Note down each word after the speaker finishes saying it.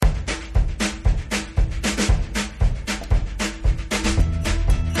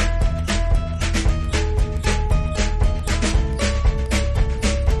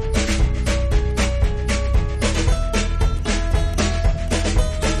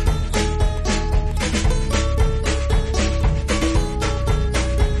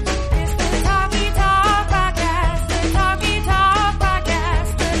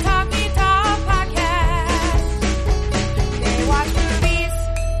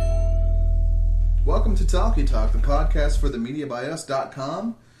Welcome to Talkie, the podcast for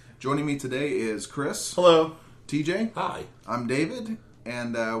themediabyus.com. Joining me today is Chris. Hello. TJ. Hi. I'm David,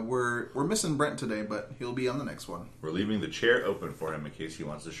 and we're missing Brent today, but he'll be on the next one. We're leaving the chair open for him in case he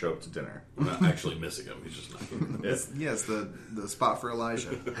wants to show up to dinner. I'm not actually missing him. He's just not here. Yes, the spot for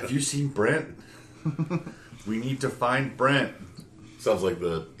Elijah. Have you seen Brent? We need to find Brent. Sounds like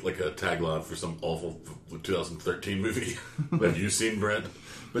a tagline for some awful 2013 movie. Have you seen Brent?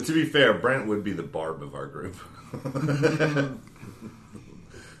 But to be fair, Brent would be the Barb of our group.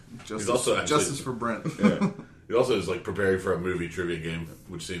 Justice for Brent. Yeah. He also is like preparing for a movie trivia game,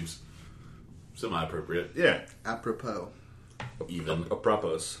 which seems semi-appropriate. Yeah. Apropos. Even.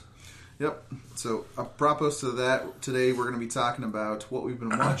 Apropos. Yep. So, apropos to that, today we're going to be talking about what we've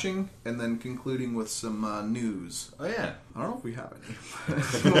been watching and then concluding with some news. Oh, yeah. I don't know if we have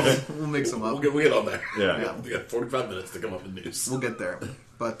any. we'll make some up. We'll get on there. Yeah. We got 45 minutes to come up with news. We'll get there.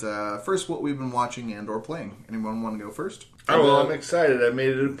 But first, what we've been watching and or playing. Anyone want to go first? Oh, well, I'm excited. I made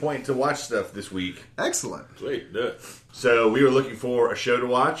it a point to watch stuff this week. Excellent. Sweet, do it. So, we were looking for a show to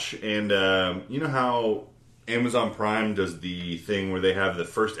watch, and you know how Amazon Prime does the thing where they have the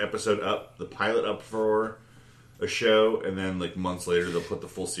first episode up, the pilot up for a show, and then like months later they'll put the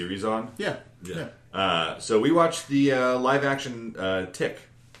full series on? Yeah. So we watched the live-action Tick.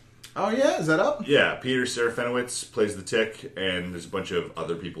 Oh, yeah? Is that up? Yeah, Peter Serafinowicz plays the Tick, and there's a bunch of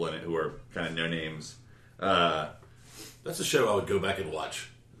other people in it who are kind of no-names. That's a show I would go back and watch.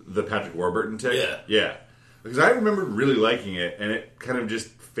 The Patrick Warburton Tick? Yeah. Yeah. Because I remember really liking it, and it kind of just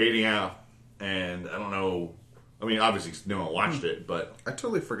fading out, and I don't know. I mean, obviously no one watched it, but I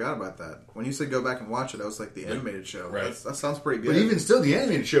totally forgot about that. When you said go back and watch it, I was like the animated show. Right. That sounds pretty good. but even still, the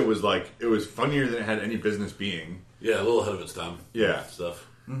animated show was like, it was funnier than it had any business being. Yeah, a little ahead of its time. Yeah. Stuff.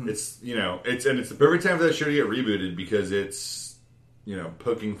 Mm-hmm. It's it's the perfect time for that show to get rebooted because it's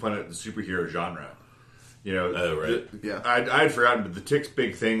poking fun at the superhero genre. Oh, right. Yeah. I'd forgotten, but the Tick's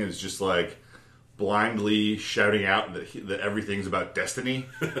big thing is just like blindly shouting out that everything's about destiny.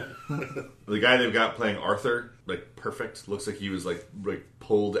 The guy they've got playing Arthur, like perfect, looks like he was like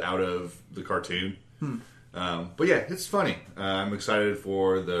pulled out of the cartoon. But yeah, it's funny. I'm excited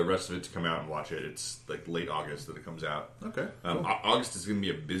for the rest of it to come out and watch it. It's like late August that it comes out. Okay. Cool. August is going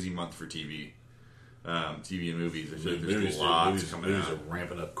to be a busy month for TV. TV and movies. There's Movies coming out. are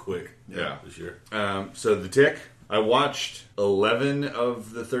ramping up quick. Yeah. This year. So The Tick, I watched 11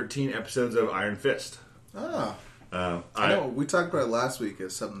 of the 13 episodes of Iron Fist. I know we talked about it last week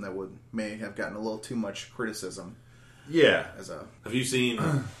as something that may have gotten a little too much criticism. Yeah. Have you seen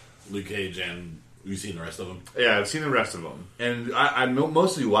Luke Cage and have you seen the rest of them? Yeah, I've seen the rest of them. And I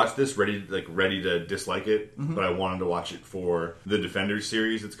mostly watched this ready to dislike it, but I wanted to watch it for the Defenders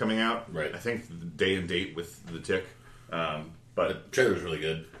series that's coming out. Right. I think the day and date with The Tick. The But trailer's really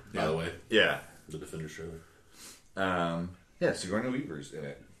good, by the way. yeah. The Defenders trailer. Yeah, Sigourney Weaver's in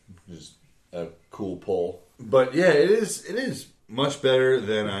it. Just a cool pull. But yeah, it is much better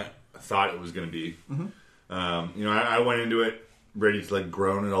than I thought it was going to be. I went into it ready to like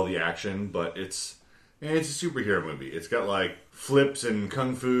groan at all the action, but it's a superhero movie. It's got like flips and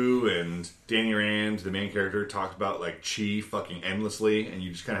kung fu, and Danny Rand, the main character, talks about like chi fucking endlessly, and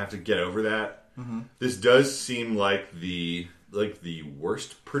you just kind of have to get over that. This does seem like the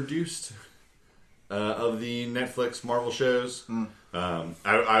worst produced of the Netflix Marvel shows.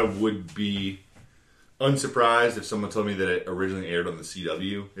 I would be unsurprised if someone told me that it originally aired on the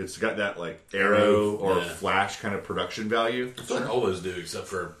CW. It's got that like Arrow or Flash kind of production value. I feel like all those do, except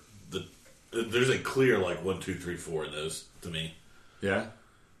for there's a clear like 1, 2, 3, 4 in those to me. Yeah?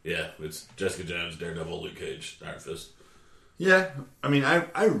 Yeah, it's Jessica Jones, Daredevil, Luke Cage, Iron Fist. Yeah. I mean,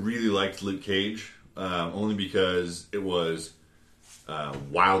 I really liked Luke Cage, only because it was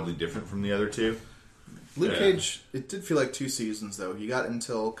wildly different from the other two. Luke Cage, it did feel like 2 seasons, though. You got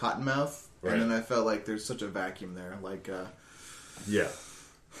until Cottonmouth, right. And then I felt like there's such a vacuum there. Like, Yeah.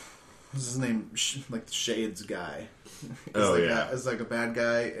 what's his name? Like the Shades guy. It's like a bad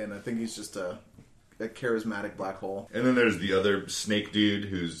guy, and I think he's just a charismatic black hole. And then there's the other snake dude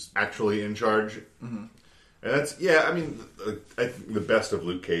who's actually in charge. And that's, I think the best of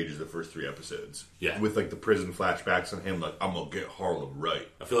Luke Cage is the first 3 episodes. Yeah. With like the prison flashbacks on him, like, I'm gonna get Harlem right.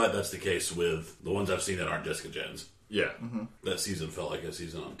 I feel like that's the case with the ones I've seen that aren't Jessica Jones. Yeah. That season felt like a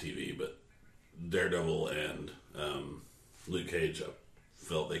season on TV, but Daredevil and Luke Cage, I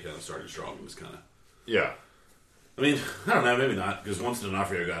felt they kind of started strong and was kind of... Yeah. I mean, I don't know, maybe not, because once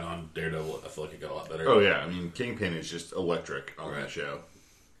D'Onofrio got on Daredevil, I feel like it got a lot better. Oh, yeah. I mean, Kingpin is just electric on that show.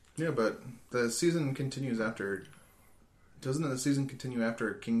 Yeah, but the season continues after... Doesn't the season continue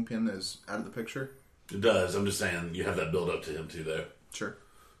after Kingpin is out of the picture? It does. I'm just saying, you have that build-up to him, too, though. Sure.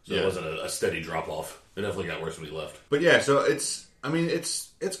 So it wasn't a steady drop off. It definitely got worse when he left. But yeah, so it's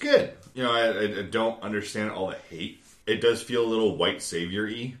good. You know, I don't understand all the hate. It does feel a little white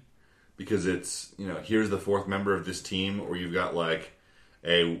savior-y because it's, you know, here's the fourth member of this team, or you've got like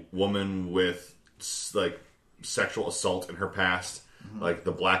a woman with like sexual assault in her past, like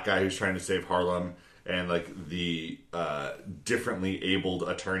the black guy who's trying to save Harlem, and like the differently abled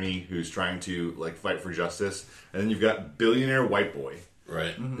attorney who's trying to like fight for justice, and then you've got billionaire white boy.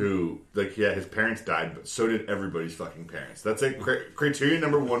 Right. Who, like, yeah, his parents died, but so did everybody's fucking parents. That's like criteria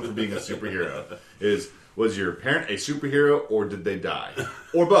number one for being a superhero was your parent a superhero or did they die?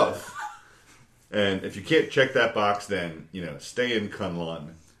 Or both. And if you can't check that box, then, you know, stay in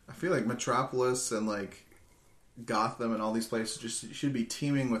Kunlun. I feel like Metropolis and, like, Gotham and all these places just should be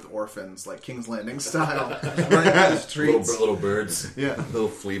teeming with orphans, like King's Landing style. Running down the streets. Little birds. Yeah. Little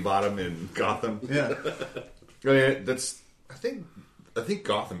flea bottom in Gotham. Yeah. I mean, I think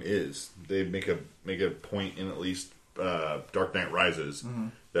Gotham is. They make a point in at least Dark Knight Rises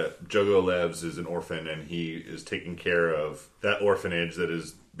that Jogo Levs is an orphan and he is taking care of that orphanage that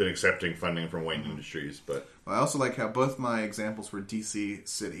has been accepting funding from Wayne Industries. But I also like how both my examples were DC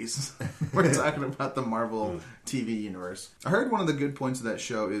cities. We're talking about the Marvel TV universe. I heard one of the good points of that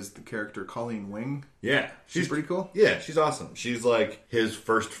show is the character Colleen Wing. yeah, She's pretty cool. Yeah, she's awesome. She's like his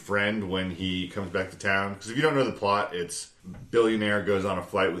first friend when he comes back to town. Because if you don't know the plot, it's billionaire goes on a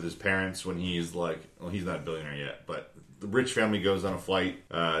flight with his parents when he's like, well, he's not a billionaire yet, but the rich family goes on a flight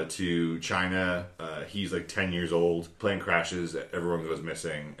to China. He's like 10 years old. Plane crashes. Everyone goes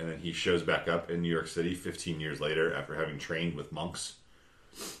missing. And then he shows back up in New York City 15 years later after having trained with monks.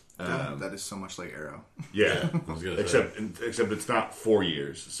 That is so much like Arrow. Yeah. except it's not 4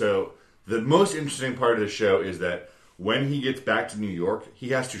 years. So the most interesting part of the show is that when he gets back to New York, he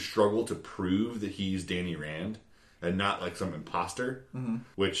has to struggle to prove that he's Danny Rand and not like some imposter.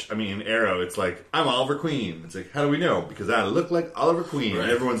 Which, I mean, in Arrow, it's like, I'm Oliver Queen. It's like, how do we know? Because I look like Oliver Queen. Right.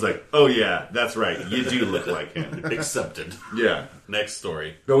 And everyone's like, oh yeah, that's right. You do look like him. Accepted. Yeah. Next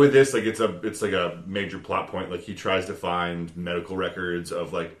story. But with this, like, it's like a major plot point. Like, he tries to find medical records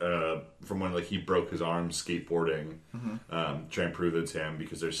of like from when like he broke his arm skateboarding, try and prove it's him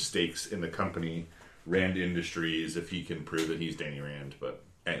because there's stakes in the company Rand Industries if he can prove that he's Danny Rand. But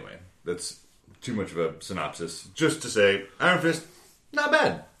anyway, that's too much of a synopsis. Just to say, Iron Fist, not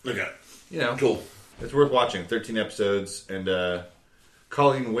bad. Okay. You know, cool. It's worth watching. 13 episodes, and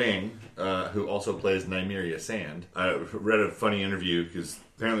Colleen Wing, who also plays Nymeria Sand, I read a funny interview because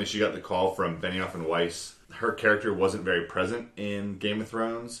apparently she got the call from Benioff and Weiss. Her character wasn't very present in Game of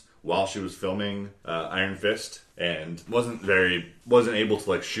Thrones while she was filming Iron Fist, and wasn't able to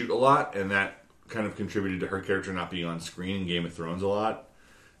like shoot a lot, and that kind of contributed to her character not being on screen in Game of Thrones a lot.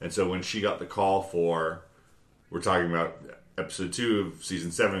 And so when she got the call for, we're talking about episode 2 of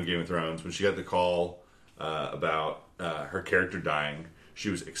season 7 of Game of Thrones, when she got the call about her character dying, she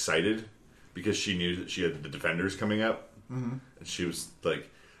was excited because she knew that she had the Defenders coming up. And she was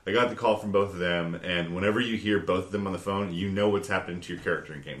like, I got the call from both of them, and whenever you hear both of them on the phone, you know what's happening to your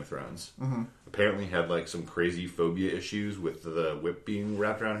character in Game of Thrones. Apparently had like some crazy phobia issues with the whip being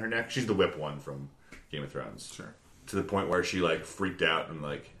wrapped around her neck. She's the whip one from Game of Thrones. Sure. To the point where she like freaked out and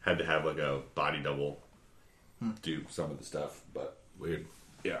like had to have like a body double do some of the stuff. But weird.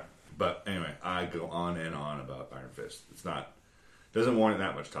 Yeah. But anyway, I go on and on about Iron Fist. Doesn't warrant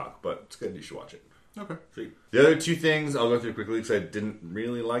that much talk, but it's good. You should watch it. Okay. Sweet. The other two things I'll go through quickly because I didn't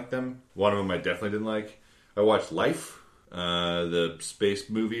really like them. One of them I definitely didn't like. I watched Life, the space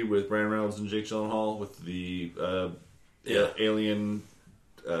movie with Ryan Reynolds and Jake Gyllenhaal with the alien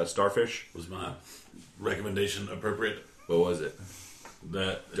starfish. Was my recommendation appropriate? What was it?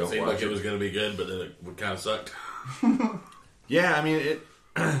 That it seemed like it was going to be good, but then it kind of sucked. Yeah, I mean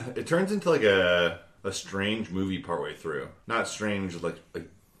it turns into like a strange movie partway through. Not strange, like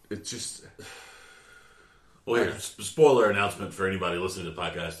it's just. Well, here, spoiler announcement for anybody listening to the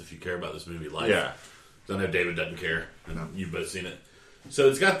podcast if you care about this movie, Life. Yeah. I know David doesn't care, and you've both seen it. So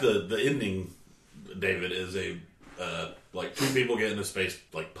it's got the ending. David is a like two people get in a space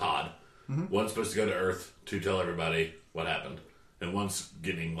like pod. One's supposed to go to Earth to tell everybody what happened, and one's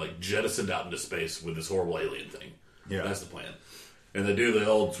getting like jettisoned out into space with this horrible alien thing. Yeah, that's the plan. And they do the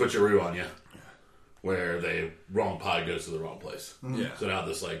old switcheroo on you, where the wrong pod goes to the wrong place. Yeah. So now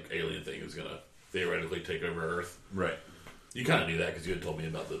this like alien thing is gonna theoretically take over Earth. Right. You kind of knew that because you had told me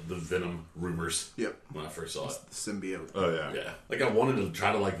about the Venom rumors. Yep. When I first saw it. The symbiote. Oh yeah. Yeah. Like I wanted to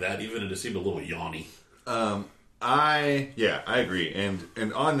try to like that, even if it seemed a little yawny. I agree.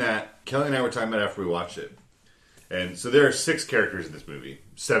 And on that, Kelly and I were talking about it after we watched it. And so there are 6 characters in this movie.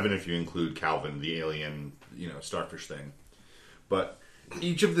 7 if you include Calvin, the alien, starfish thing. But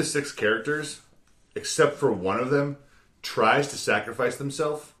each of the 6 characters, except for one of them, tries to sacrifice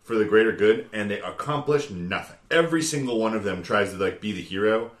themselves for the greater good, and they accomplish nothing. Every single one of them tries to like be the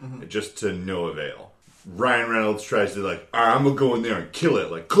hero, just to no avail. Ryan Reynolds tries to like, all right, I'm gonna go in there and kill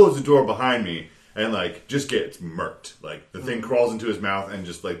it, like close the door behind me, and like just gets murked. Like the thing crawls into his mouth and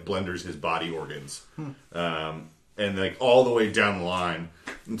just like blenders his body organs, and like all the way down the line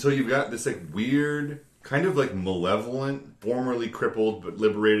until you've got this like weird, kind of like malevolent, formerly crippled but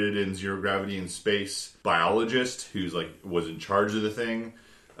liberated in zero gravity and space biologist who's like was in charge of the thing.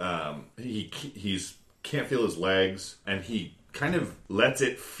 He's can't feel his legs, and he kind of lets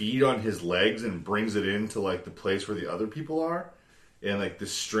it feed on his legs and brings it into like the place where the other people are, and like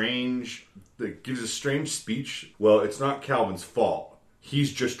this strange, like, gives a strange speech. Well, it's not Calvin's fault.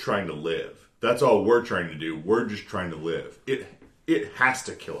 He's just trying to live. That's all we're trying to do. We're just trying to live. It has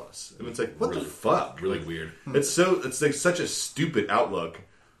to kill us. And it's like, what the fuck? Really like, weird. It's like such a stupid outlook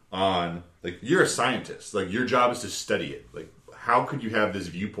on, like, you're a scientist. Like, your job is to study it. Like, how could you have this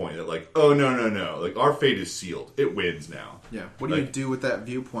viewpoint that, like, oh, no. Like, our fate is sealed. It wins now. Yeah. What do you do with that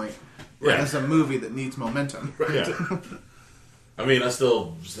viewpoint Right. as a movie that needs momentum? Right. Yeah. I mean, I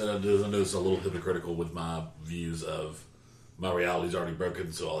know it's a little hypocritical with my views of my reality's already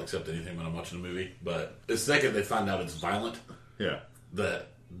broken, so I'll accept anything when I'm watching a movie. But the second they find out it's violent, Yeah. that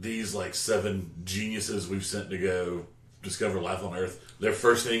these like 7 geniuses we've sent to go discover life on Earth, their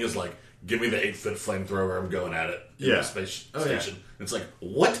first thing is like, give me the 8-foot flamethrower, I'm going at it in the space station. Yeah. It's like,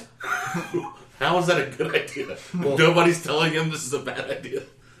 what? How is that a good idea? Well, nobody's telling him this is a bad idea.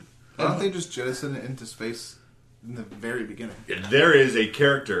 Why don't they just jettison it into space in the very beginning? Yeah. There is a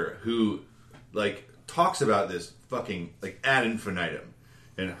character who, like, talks about this fucking, like, ad infinitum.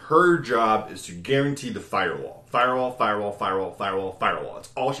 And her job is to guarantee the firewall. Firewall. That's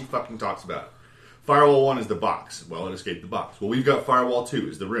all she fucking talks about. Firewall 1 is the box. Well, it escaped the box. Well, we've got Firewall 2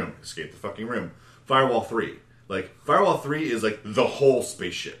 is the room. Escape the fucking room. Firewall 3. Like, Firewall 3 is, like, the whole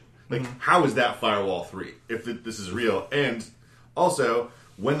spaceship. Like, how is that Firewall 3? If this is real. And, also,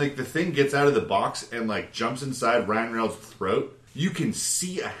 when, like, the thing gets out of the box and, like, jumps inside Ryan Reynolds' throat, you can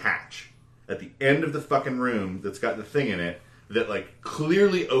see a hatch at the end of the fucking room that's got the thing in it that, like,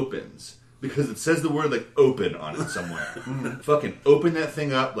 clearly opens because it says the word, like, open on it somewhere. Fucking open that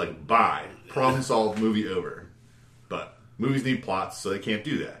thing up, like, bye. Problem solved, movie over. But movies need plots, so they can't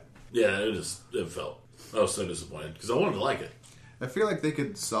do that. Yeah, it felt. I was so disappointed because I wanted to like it. I feel like they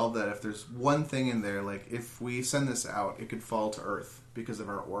could solve that if there's one thing in there, like if we send this out, it could fall to Earth because of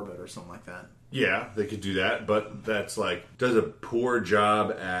our orbit or something like that. Yeah, they could do that, but that's like does a poor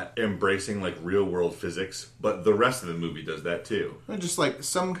job at embracing like real world physics. But the rest of the movie does that too. And just like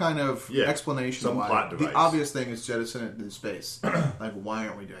some kind of explanation. Some why. plot device. The obvious thing is jettison it into space. Like, why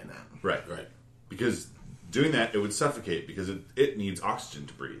aren't we doing that? Right. Because doing that, it would suffocate because it needs oxygen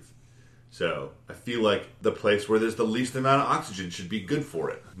to breathe. So I feel like the place where there's the least amount of oxygen should be good for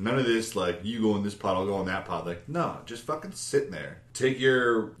it. None of this, like, you go in this pod, I'll go in that pod. Like, no, just fucking sit there. Take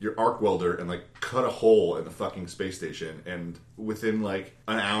your arc welder and, like, cut a hole in the fucking space station. And within, like,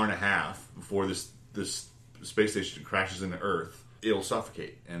 an hour and a half before this space station crashes into Earth, it'll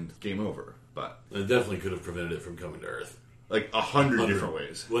suffocate and game over. But it definitely could have prevented it from coming to Earth. Like, 100 different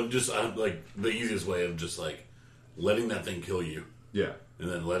ways. Well, just, like, the easiest way of just, like, letting that thing kill you. Yeah. And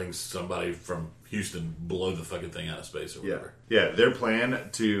then letting somebody from Houston blow the fucking thing out of space or whatever. Yeah, their plan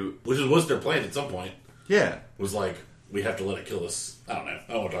to... Which was their plan at some point. Yeah. Was like, we have to let it kill us. I don't know.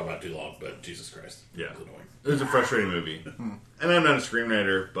 I don't want to talk about it too long, but Jesus Christ. Yeah. It was annoying. It was a frustrating movie. And I'm not a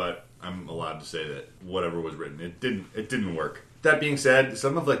screenwriter, but I'm allowed to say that whatever was written, it didn't work. That being said,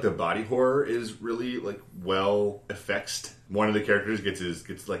 some of like the body horror is really like well effectsed. One of the characters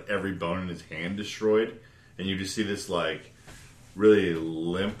gets like every bone in his hand destroyed, and you just see this like really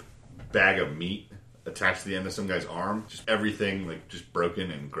limp bag of meat attached to the end of some guy's arm. Just everything like just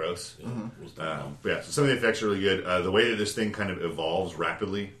broken and gross. Yeah, so some of the effects are really good. The way that this thing kind of evolves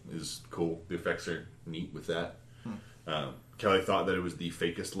rapidly is cool. The effects are neat with that. Kelly thought that it was the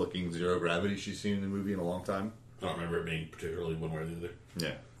fakest looking zero gravity she's seen in a movie in a long time. I don't remember it being particularly one way or the other.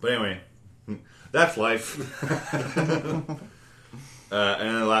 Yeah. But anyway, that's life. And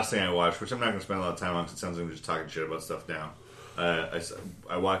then the last thing I watched, which I'm not going to spend a lot of time on because it sounds like I'm just talking shit about stuff now.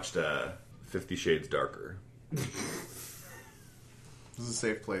 I watched 50 Shades Darker. This is a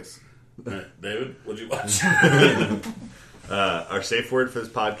safe place. David, what'd you watch? Our safe word for this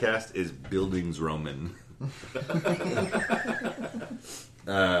podcast is Bildungsroman.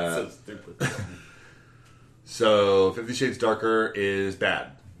 So stupid. So 50 Shades Darker is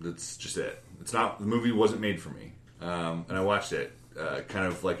bad. That's just it. It's not. The movie wasn't made for me. And I watched it kind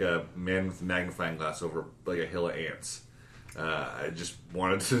of like a man with a magnifying glass over like a hill of ants. I just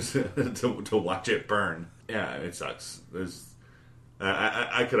wanted to watch it burn. Yeah, it sucks.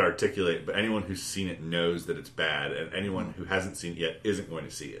 I could articulate, but anyone who's seen it knows that it's bad, and anyone who hasn't seen it yet isn't going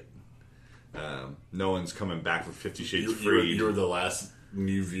to see it. No one's coming back with 50 Shades Freed. You're the last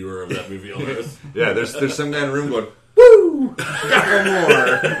new viewer of that movie on Earth. Yeah, there's some guy in the room going, "Woo! Got one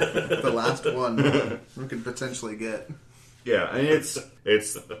more." The last one we could potentially get. Yeah, I mean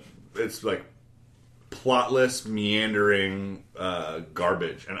it's like plotless, meandering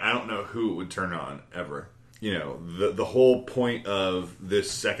garbage, and I don't know who it would turn on ever. You know, the whole point of this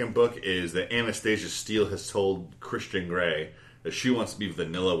second book is that Anastasia Steele has told Christian Grey that she wants to be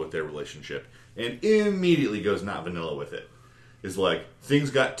vanilla with their relationship, and immediately goes not vanilla with it. Is like, things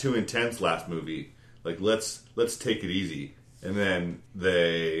got too intense last movie. Like, let's take it easy. And then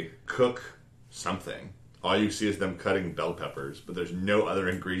they cook something. All you see is them cutting bell peppers, but there's no other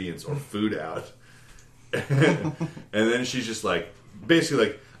ingredients or food out. And then she's just like, basically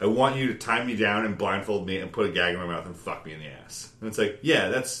like, I want you to tie me down and blindfold me and put a gag in my mouth and fuck me in the ass. And it's like,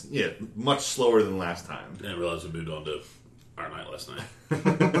 that's much slower than last time. I didn't realize we moved on to our night last night.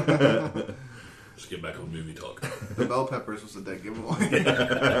 Just get back on movie talk. The bell peppers was a dead giveaway.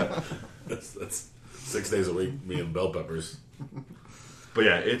 That's 6 days a week, me and bell peppers. But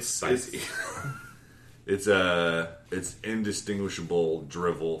yeah, it's spicy. It's indistinguishable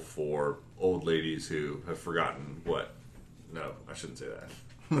drivel for old ladies who have forgotten what. No, I shouldn't say that.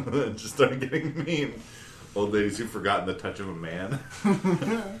 Just started getting mean. Old ladies who've forgotten the touch of a man.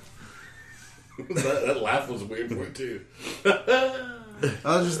 that laugh was weird for it too.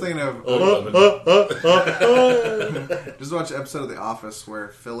 I was just thinking of just watch an episode of The Office where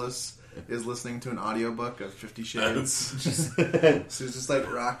Phyllis is listening to an audiobook of 50 Shades. She's just like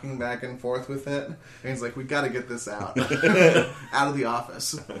rocking back and forth with it. And he's like, we got to get this out. Out of the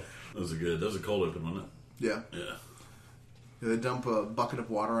office. That was a cold open, wasn't it? Yeah. Yeah. They dump a bucket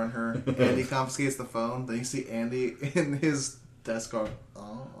of water on her. Andy confiscates the phone. Then you see Andy in his desk going,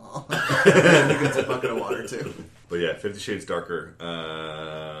 oh. And he gets a bucket of water too. But yeah, 50 Shades Darker.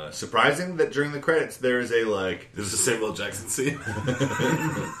 Surprising that during the credits there is a like... There's a Samuel L. Jackson scene.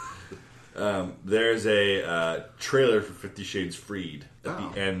 There's a trailer for 50 Shades Freed at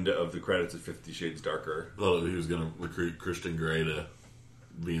the end of the credits of 50 Shades Darker. I thought he was going to recruit Christian Grey to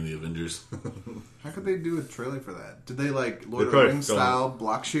be in the Avengers. How could they do a trailer for that? Did they like Lord of the Rings style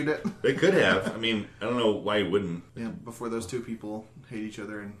block shoot it? They could have. I mean, I don't know why you wouldn't. Yeah, before those two people hate each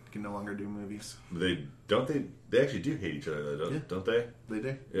other and can no longer do movies. They actually do hate each other, though, don't they? They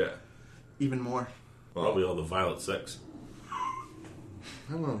do. Yeah. Even more. Well, probably all the violent sex.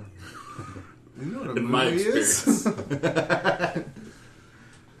 I don't know. You know what a In movie my is? experience.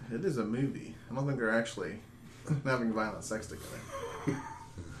 It is a movie. I don't think they're actually having violent sex together.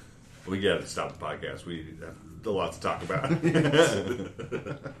 We gotta stop the podcast. We have a lot to talk about.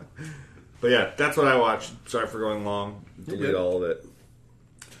 But yeah, that's what I watched. Sorry for going long. Delete all of it.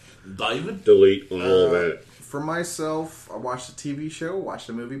 David? Delete all of it. For myself, I watched a TV show, watched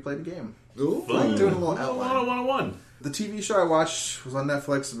a movie, played a game. Ooh. I'm doing a little outline. 101. The TV show I watched was on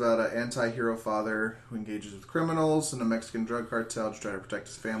Netflix about an anti-hero father who engages with criminals and a Mexican drug cartel to try to protect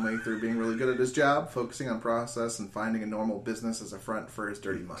his family through being really good at his job, focusing on process and finding a normal business as a front for his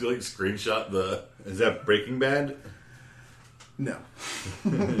dirty money. Do you like screenshot the... Is that Breaking Bad? No.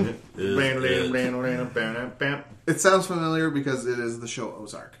 It It sounds familiar because it is the show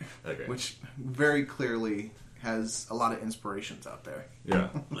Ozark, Okay. which very clearly has a lot of inspirations out there. Yeah.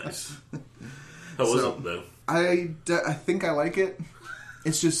 Nice. How was So- it, though? I think I like it.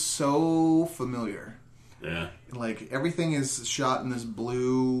 It's just so familiar. Yeah. Like, everything is shot in this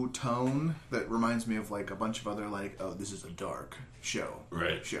blue tone that reminds me of, like, a bunch of other, like, oh, this is a dark show.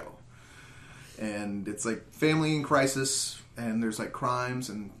 Right. And it's, like, family in crisis, and there's, like, crimes,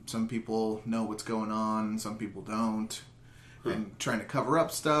 and some people know what's going on, and some people don't. And trying to cover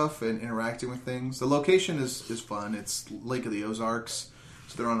up stuff and interacting with things. The location is fun. It's Lake of the Ozarks.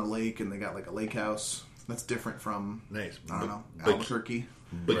 So they're on a lake, and they got, like, a lake house. That's different from, Nice. I don't know, Albuquerque.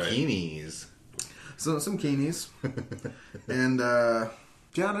 Bikinis. So some bikinis. And,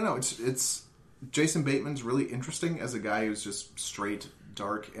 yeah, I don't know. It's Jason Bateman's really interesting as a guy who's just straight,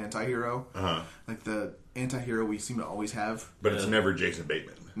 dark anti-hero. Uh-huh. Like the anti-hero we seem to always have. But it's never Jason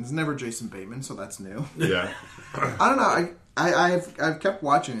Bateman. It's never Jason Bateman, so that's new. Yeah. I don't know. I've kept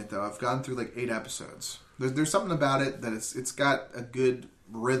watching it, though. I've gone through, like, 8 episodes. There's something about it that it's got a good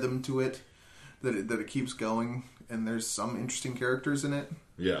rhythm to it. That it keeps going, and there's some interesting characters in it.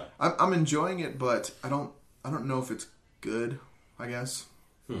 Yeah. I'm enjoying it, but I don't know if it's good. I guess,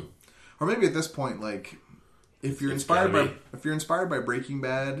 or maybe at this point, like if you're inspired by Breaking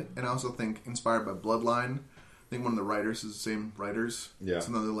Bad, and I also think inspired by Bloodline, think one of the writers is the same writers. Yeah. It's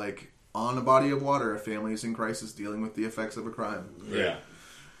another like on a body of water, a family is in crisis dealing with the effects of a crime. Yeah.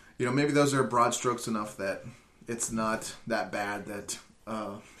 Maybe those are broad strokes enough that it's not that bad that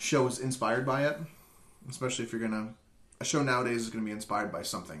show is inspired by it. Especially if you're a show nowadays is gonna be inspired by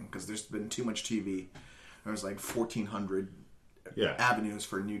something because there's been too much TV. There's like 1,400 avenues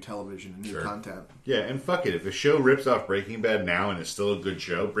for new television and new content. Yeah, and fuck it. If a show rips off Breaking Bad now and it's still a good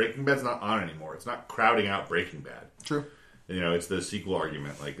show, Breaking Bad's not on anymore. It's not crowding out Breaking Bad. True. It's the sequel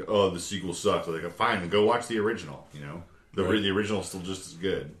argument. Like, oh, the sequel sucks. Like, fine, go watch the original. The original's still just as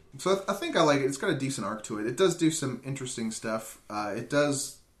good. So I think I like it. It's got a decent arc to it. It does do some interesting stuff. It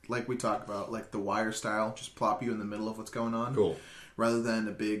does, like we talked about, like the Wire style, just plop you in the middle of what's going on. Cool. Rather than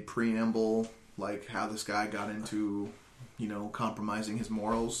a big preamble, like how this guy got into, compromising his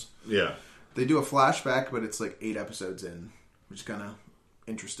morals. Yeah. They do a flashback, but it's like 8 episodes in, which is kind of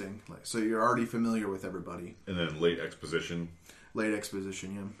interesting. So you're already familiar with everybody. And then late exposition. Late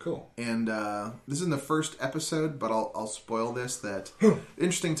exposition, yeah. Cool. And this is in the first episode, but I'll spoil this. That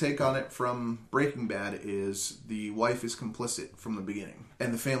interesting take on it from Breaking Bad is the wife is complicit from the beginning,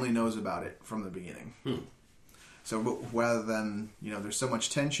 and the family knows about it from the beginning. So rather than, there's so much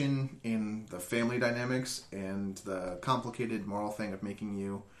tension in the family dynamics and the complicated moral thing of making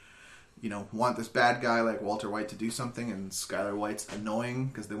you, want this bad guy like Walter White to do something, and Skylar White's annoying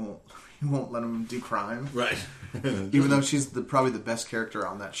because you won't let him do crime. Right. Even though she's probably the best character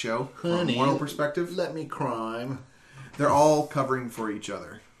on that show from a moral perspective. Let me crime. They're all covering for each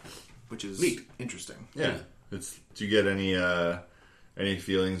other, which is neat. Interesting. Yeah. Do you get any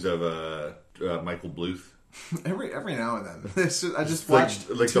feelings of Michael Bluth? Every now and then. I just watched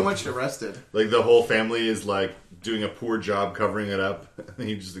too much Arrested. Like the whole family is like doing a poor job covering it up.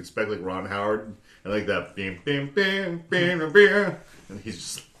 You just expect like Ron Howard and like that bam bam bam bam bam, and he's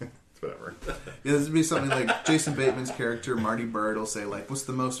just whatever. Yeah, this would be something like Jason Bateman's character Marty Bird will say like, "What's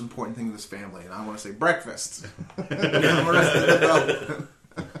the most important thing in this family?" And I want to say breakfast.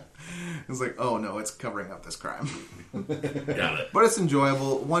 It's like, oh no, it's covering up this crime. Got it. But it's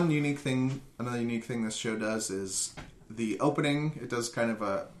enjoyable. Another unique thing this show does is the opening. It does kind of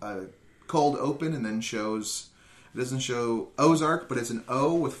a cold open and then it doesn't show Ozark, but it's an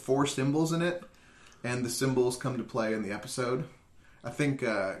O with 4 symbols in it. And the symbols come to play in the episode. I think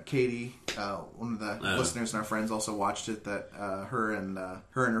Katie, one of the listeners and our friends, also watched it. That her and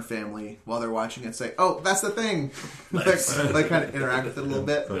her family, while they're watching it, say, "Oh, that's the thing." Nice. like kind of interact with it a little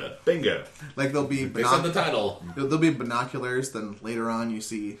bit. Bingo. Like there'll be Based on the title. There'll be binoculars. Then later on, you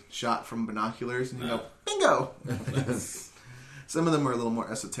see shot from binoculars, and you go, "Bingo." Some of them are a little more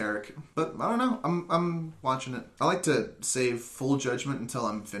esoteric, but I don't know. I'm watching it. I like to save full judgment until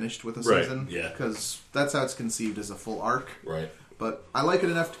I'm finished with a season, because that's how it's conceived as a full arc, right? But I like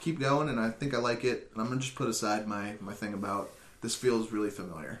it enough to keep going, and I think I like it. And I'm going to just put aside my thing about this feels really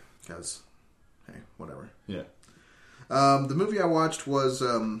familiar. Because, hey, whatever. Yeah. The movie I watched was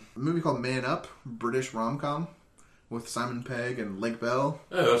a movie called Man Up, British rom-com, with Simon Pegg and Lake Bell.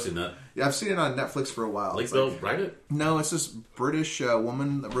 Oh, I've seen that. Yeah, I've seen it on Netflix for a while. Lake Bell write it? No, it's this British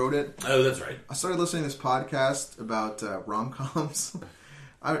woman that wrote it. Oh, that's right. I started listening to this podcast about rom-coms.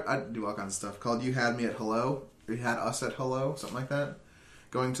 I do all kinds of stuff called You Had Me at Hello. You Had Us at Hello, something like that.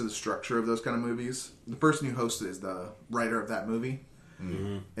 Going to the structure of those kind of movies. The person who hosted is the writer of that movie.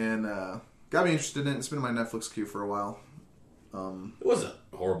 Mm-hmm. And got me interested in it. It's been in my Netflix queue for a while. It wasn't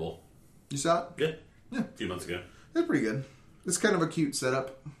horrible. You saw it? Yeah. A few months ago. It's pretty good. It's kind of a cute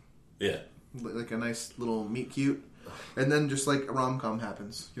setup. Yeah. Like a nice little meet cute. And then just like a rom-com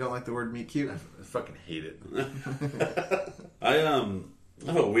happens. You don't like the word meet cute? I fucking hate it. I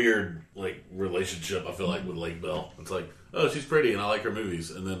have a weird relationship, I feel like, with Lake Bell. It's like, oh, she's pretty and I like her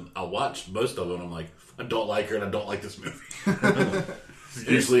movies. And then I watch most of them and I'm like, I don't like her and I don't like this movie. It's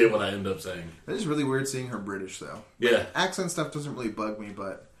usually what I end up saying. It is really weird seeing her British, though. Yeah. Accent stuff doesn't really bug me,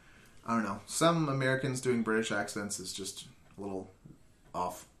 but I don't know. Some Americans doing British accents is just a little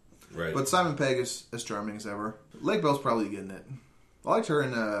off. Right. But Simon Pegg is as charming as ever. Lake Bell's probably getting it. I liked her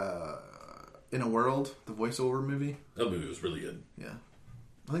in A World, the voiceover movie. That movie was really good. Yeah.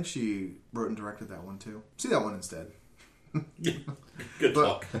 I think she wrote and directed that one, too. See that one instead. Good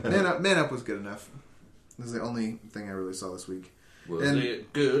talk. Man Up was good enough. This is the only thing I really saw this week. Was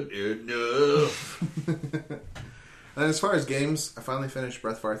it good enough? And as far as games, I finally finished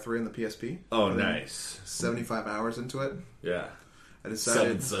Breathfire 3 on the PSP. Oh, nice. 75 hours into it. Yeah. I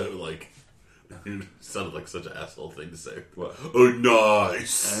decided... It sounded like such an asshole thing to say. What? Oh,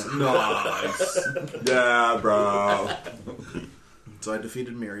 nice. Nice. Yeah, bro. So I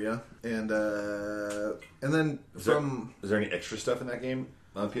defeated Miria, and then Is there any extra stuff in that game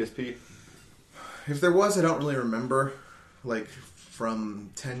on PSP? If there was, I don't really remember. Like, from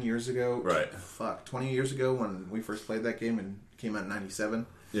 10 years ago. Right. 20 years ago when we first played that game and it came out in 97.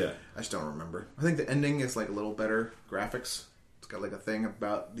 Yeah. I just don't remember. I think the ending is like a little better graphics. It's got like a thing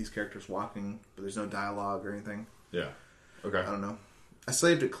about these characters walking, but there's no dialogue or anything. Yeah. Okay. I don't know. I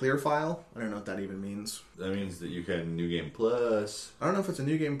saved a clear file. I don't know what that even means. That means that you can New Game Plus. I don't know if it's a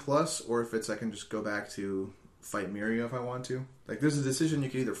New Game Plus or if it's I can just go back to fight Miria if I want to. Like, there's a decision you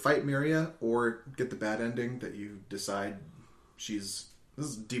can either fight Miria or get the bad ending that you decide she's... This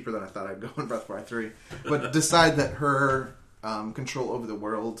is deeper than I thought I'd go in Breath of Fire 3. But decide that her control over the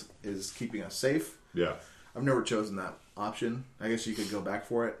world is keeping us safe. Yeah. I've never chosen that option. I guess you could go back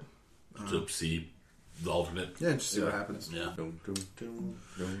for it. To see the alternate. Yeah, just see what happens. Yeah.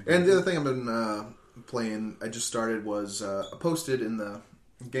 And the other thing I've been playing, I just started, was I posted in the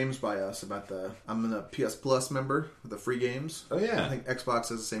Games by Us about I'm a PS Plus member with the free games. Oh, yeah. I think Xbox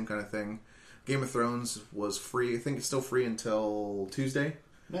has the same kind of thing. Game of Thrones was free. I think it's still free until Tuesday.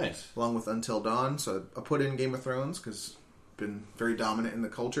 Nice. Along with Until Dawn. So I put in Game of Thrones because it's been very dominant in the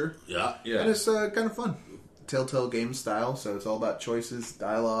culture. Yeah. Yeah. And it's kind of fun. Telltale game style, so it's all about choices,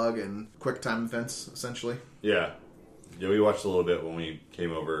 dialogue, and quick time events, essentially. Yeah. Yeah, we watched a little bit when we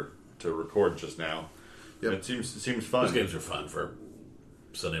came over to record just now. Yep. It seems fun. Those games are fun for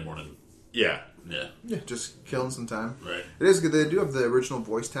Sunday morning. Yeah. Yeah. Yeah, just killing some time. Right. It is good. They do have the original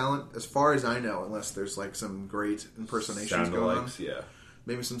voice talent, as far as I know, unless there's like some great impersonations going on. Yeah.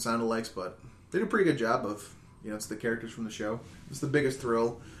 Maybe some sound-alikes, but they do a pretty good job of, it's the characters from the show. It's the biggest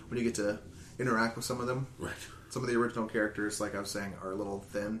thrill when you get to interact with some of them. Right. Some of the original characters, like I was saying, are a little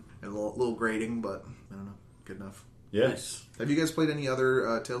thin and a little grating, but I don't know, good enough. Yeah. Nice. Have you guys played any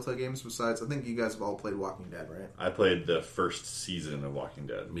other Telltale games besides? I think you guys have all played Walking Dead, right? I played the first season of Walking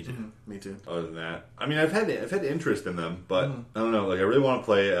Dead. Me too. Me too. Other than that, I mean, I've had interest in them, but I don't know. Like, I really want to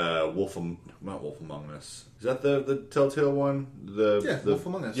play not Wolf Among Us. Is that the Telltale one? Wolf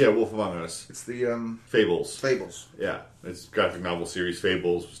Among Us. Yeah, Wolf Among Us. It's the Fables. Fables. Yeah, it's a graphic novel series.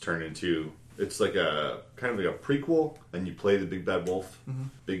 Fables was turned into. It's like a kind of like a prequel, and you play the big bad wolf,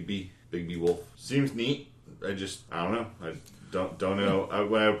 Big B Wolf. Seems neat. I don't know. I don't know.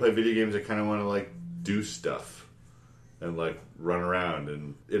 When I play video games, I kind of want to like do stuff and like run around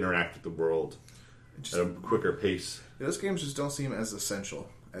and interact with the world at a quicker pace. Yeah, those games just don't seem as essential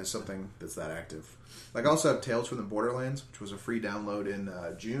as something that's that active. Like, I also have Tales from the Borderlands, which was a free download in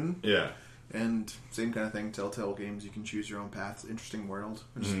June. Yeah. And same kind of thing, Telltale games, you can choose your own paths. Interesting world.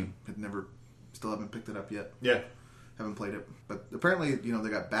 I just still haven't picked it up yet. Yeah. Haven't played it. But apparently, they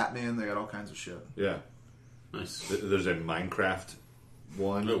got Batman, they got all kinds of shit. Yeah. Nice. There's a Minecraft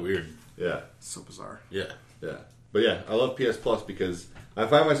one. Oh, weird. Yeah. It's so bizarre. Yeah. Yeah. But yeah, I love PS Plus because I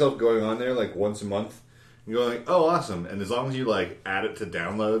find myself going on there like once a month and going like, oh, awesome. And as long as you like add it to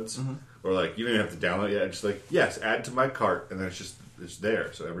downloads or like you don't even have to download it yet, just like, yes, add to my cart. And then it's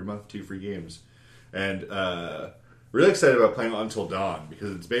there. So every month, 2 free games. And really excited about playing Until Dawn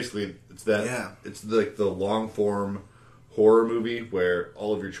because it's basically, it's like the long form horror movie where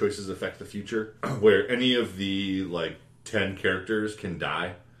all of your choices affect the future, where any of the like 10 characters can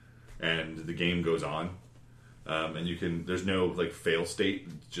die and the game goes on. And there's no like fail state,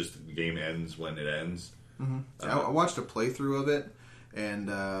 just the game ends when it ends. I watched a playthrough of it and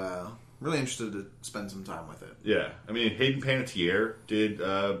really interested to spend some time with it. Yeah. I mean, Hayden Panettiere did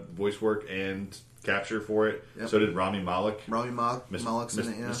voice work and capture for it. Yep. So did Rami Malek. Malek's in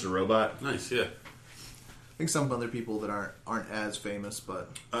it, yeah. Mr. Robot. Nice, yeah. I think some other people that aren't as famous, but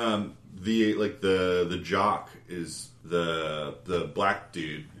The jock is the black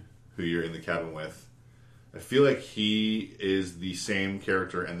dude who you're in the cabin with. I feel like he is the same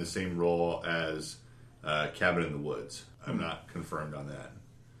character and the same role as Cabin in the Woods. I'm not confirmed on that.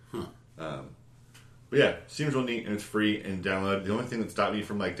 But yeah, seems real neat and it's free and download. The only thing that stopped me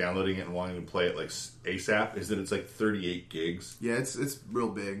from like downloading it and wanting to play it like ASAP is that it's like 38 gigs. Yeah, it's real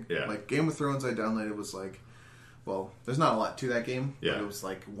big. Yeah. Like Game of Thrones I downloaded was like, well, there's not a lot to that game. Yeah. But it was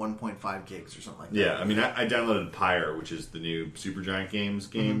like 1.5 gigs or something like that. Yeah, I mean, I downloaded Pyre, which is the new Supergiant Games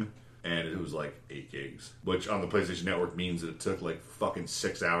game, and it was like 8 gigs, which on the PlayStation Network means that it took like fucking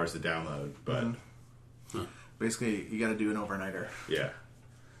 6 hours to download. But basically, you got to do an overnighter. yeah,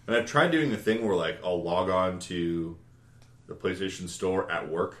 and I've tried doing the thing where like I'll log on to the PlayStation Store at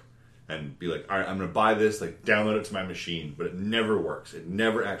work and be like, all right, I'm going to buy this, like download it to my machine, but it never works. It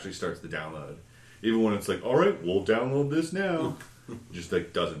never actually starts the download. Even when it's like, all right, we'll download this now. It just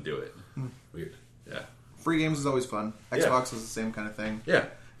like doesn't do it. Weird. Yeah. Free games is always fun. Xbox is the same kind of thing. Yeah.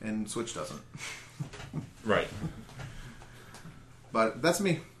 And Switch doesn't. Right. But that's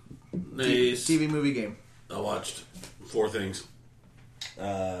me. Nice. TV movie game. I watched 4 things.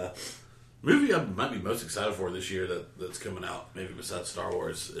 Movie I might be most excited for this year that's coming out, maybe besides Star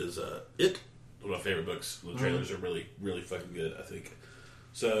Wars, is It. One of my favorite books. The trailers are really, really fucking good, I think.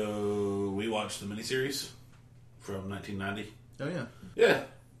 So, we watched the miniseries from 1990. Oh, yeah. Yeah,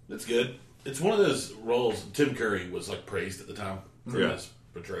 it's good. It's one of those roles. Tim Curry was like praised at the time for his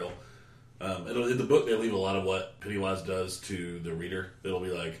portrayal. In the book, they leave a lot of what Pennywise does to the reader. It'll be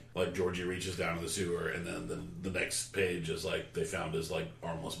like Georgie reaches down to the sewer, and then the next page is like they found his like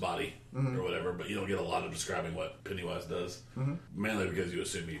armless body or whatever. But you don't get a lot of describing what Pennywise does, mainly because you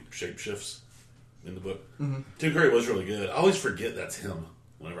assume he shapeshifts in the book. Tim Curry was really good. I always forget that's him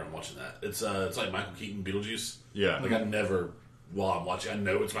whenever I'm watching that. It's like Michael Keaton, Beetlejuice. Yeah, like I never. While I'm watching, I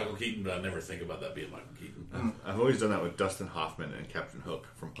know it's Michael Keaton, but I never think about that being Michael Keaton. I've always done that with Dustin Hoffman and Captain Hook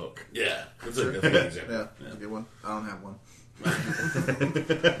from Hook. Yeah, that's a good example. Yeah, that's a good one. I don't have one.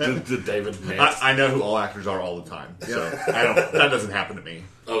 the David I know who all actors are all the time, so that doesn't happen to me.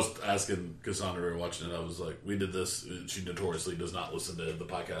 I was asking Cassandra, we were watching it, I was like, we did this, she notoriously does not listen to the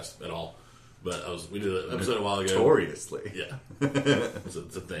podcast at all, but we did an episode a while ago. Notoriously. Yeah. It's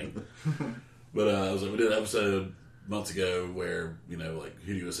a thing. But I was like, we did an episode months ago where, like,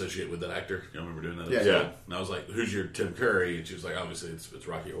 who do you associate with that actor? You remember doing that episode? Yeah. And I was like, who's your Tim Curry? And she was like, obviously it's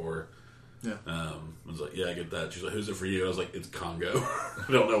Rocky Horror. Yeah. I was like, yeah, I get that. She's like, who's it for you? And I was like, it's Congo.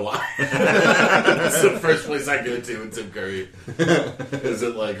 I don't know why. That's the first place I go to in Tim Curry. Is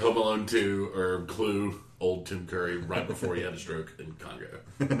it like Home Alone 2 or Clue, old Tim Curry, right before he had a stroke in Congo.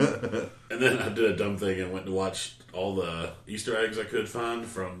 And then I did a dumb thing and went to watch all the Easter eggs I could find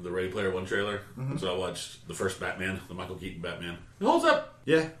from the Ready Player One trailer. So I watched the first Batman, the Michael Keaton Batman. It holds up.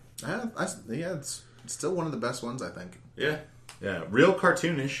 Yeah. It's still one of the best ones, I think. Yeah. Yeah, real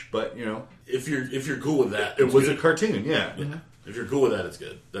cartoonish, but If you're cool with that, it was good. a cartoon. Yeah. If you're cool with that, it's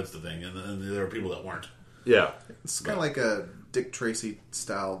good. That's the thing. And there are people that weren't. Yeah. It's kind of like a Dick Tracy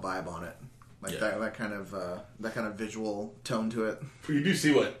style vibe on it, like that kind of visual tone to it. You do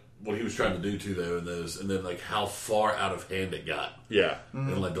see what he was trying to do too, though, in those, and then like how far out of hand it got. Yeah.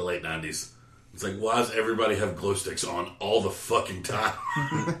 In like the late 90s. It's like, why does everybody have glow sticks on all the fucking time?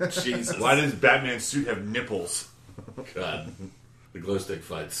 Jesus. Why does Batman's suit have nipples? God. The glow stick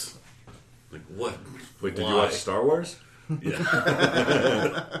fights. Like, what? Wait, did you watch Star Wars? Yeah.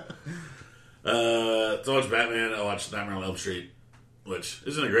 So I watched Batman. I watched Nightmare on Elm Street, which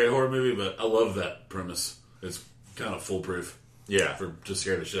isn't a great horror movie, but I love that premise. It's kind of foolproof. Yeah. To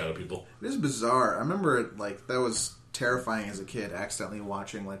scare the shit out of people. It is bizarre. I remember it, like, that was terrifying as a kid, accidentally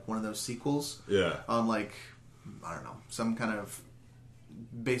watching, like, one of those sequels. Yeah. On, like, I don't know, some kind of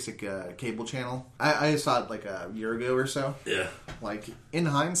basic cable channel. I saw it, like, a year ago or so. Yeah. Like, in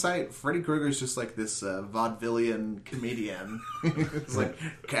hindsight, Freddy Krueger's just, like, this vaudevillian comedian. It's like,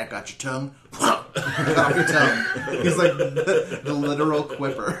 cat got your tongue? Cut off your tongue. He's, like, the literal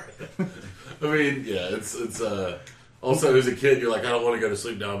quipper. I mean, yeah, it's also, as a kid, you're like, I don't want to go to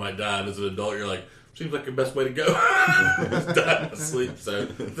sleep now, I might die. And as an adult, you're like, seems like the best way to go. Just die in sleep. So,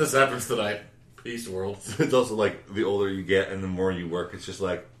 if this happens tonight, peace, world. It's also like the older you get and the more you work, it's just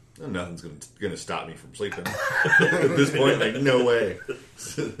like, oh, nothing's going to stop me from sleeping. At this point, like, no way.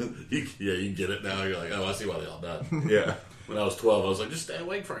 You get it now. You're like, oh, I see why they all died. Yeah. When I was 12, I was like, just stay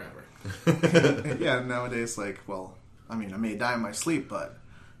awake forever. Yeah, nowadays, like, well, I mean, I may die in my sleep, but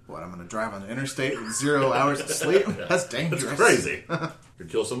what, I'm going to drive on the interstate with 0 hours of sleep? That's dangerous. That's crazy. Could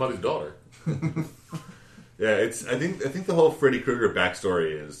kill somebody's daughter. Yeah, I think the whole Freddy Krueger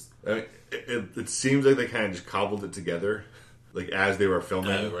backstory is, I mean, it seems like they kind of just cobbled it together, like, as they were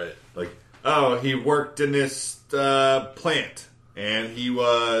filming. Yeah, right. Like, oh, he worked in this plant, and he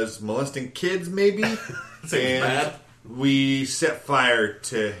was molesting kids, maybe? Seems and bad. we set fire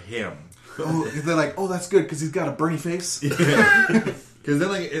to him. Oh, they're like, oh, that's good, because he's got a Bernie face. Yeah. Because then,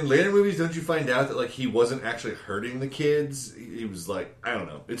 like, in later movies, don't you find out that, like, he wasn't actually hurting the kids? He was like, I don't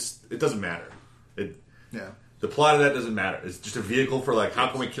know. It doesn't matter. Yeah. The plot of that doesn't matter. It's just a vehicle for, like, how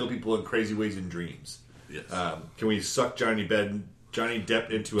can we kill people in crazy ways in dreams? Yes. Can we suck Johnny Depp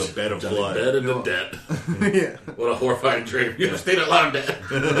into a bed of Johnny blood? Dead into debt. Yeah. What a horrifying dream. You stayed alive, Dad.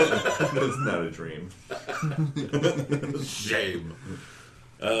 It's not a dream. Shame.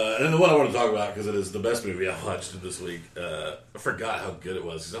 And the one I want to talk about, because it is the best movie I watched this week, I forgot how good it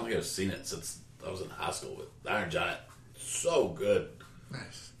was, because I don't think I've seen it since I was in high school with Iron Giant. So good.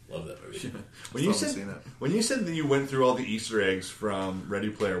 Nice. Love that movie. When you said that you went through all the Easter eggs from Ready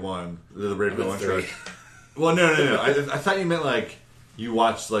Player One, the Ready Player One show. Well, no. I thought you meant, like, you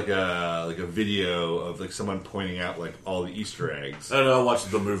watch like a video of like someone pointing out like all the Easter eggs. I don't know. I watched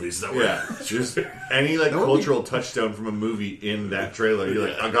the movies that way. Yeah, just any like cultural touchstone from a movie in that trailer. You're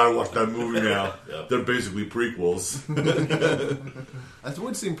like, I gotta watch that movie now. Yep. They're basically prequels. That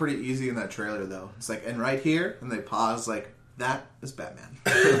would seem pretty easy in that trailer, though. It's like, and right here, and they pause, like, that is Batman.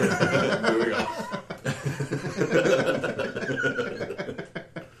 Here we go.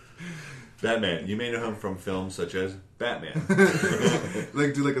 Batman. You may know him from films such as Batman.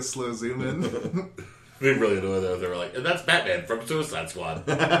 Like, do like a slow zoom in. They really annoyed though. They were like, and that's Batman from Suicide Squad.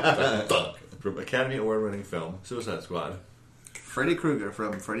 From Academy Award-winning film Suicide Squad. Freddy Krueger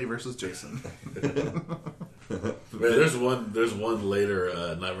from Freddy vs. Jason. There's one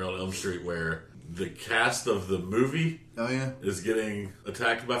later Nightmare on Elm Street where the cast of the movie is getting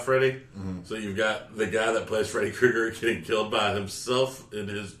attacked by Freddy. Mm-hmm. So you've got the guy that plays Freddy Krueger getting killed by himself in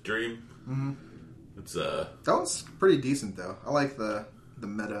his dream. Mm-hmm. It's that was pretty decent though. I like the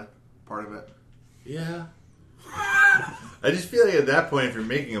meta part of it. Yeah. I just feel like at that point, if you're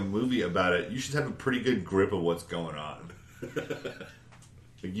making a movie about it, you should have a pretty good grip of what's going on.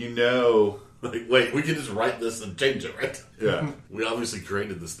 Like, you know... Like, wait, we can just write this and change it, right? Yeah. We obviously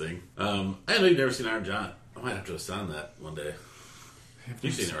created this thing. I know you've never seen Iron Giant. I might have to assign that one day.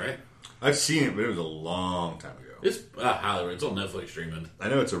 You've seen it, right? I've seen it, but it was a long time ago. It's highly... It's on Netflix streaming. I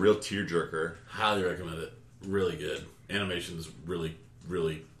know it's a real tearjerker. Highly recommend it. Really good. Animation is really,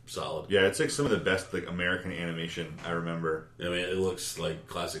 really solid. Yeah, it's like some of the best like American animation I remember. I mean, it looks like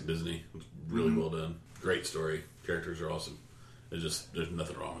classic Disney. It's really well done. Great story. Characters are awesome. There's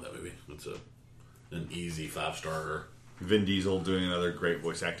nothing wrong with that movie. It's an easy 5-star. Vin Diesel doing another great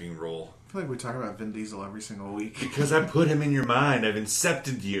voice acting role. I feel like we talk about Vin Diesel every single week. Because I put him in your mind. I've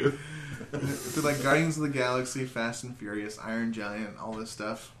incepted you. Through like Guardians of the Galaxy, Fast and Furious, Iron Giant, all this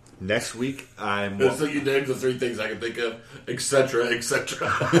stuff. Next week, I'm... So you named the 3 things I can think of, etc., etc.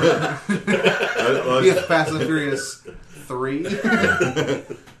 Yeah, Fast and Furious 3.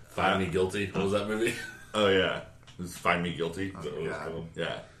 Find Me Guilty. What was that movie? Oh, yeah. Find Me Guilty. Oh,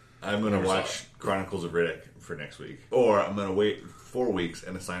 yeah. I'm going to watch Chronicles of Riddick for next week. Or I'm going to wait 4 weeks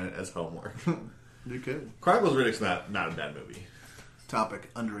and assign it as homework. You could. Chronicles of Riddick's not a bad movie.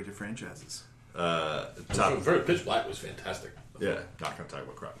 Topic, underrated franchises. Pitch Black was fantastic. Yeah, not going to talk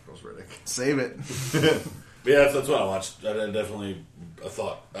about Chronicles of Riddick. Save it. Yeah, that's what I watched. I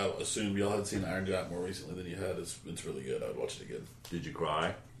assumed y'all had seen Iron Giant more recently than you had. It's really good. I would watch it again. Did you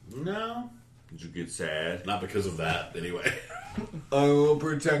cry? No. Did you get sad? Not because of that, anyway. I will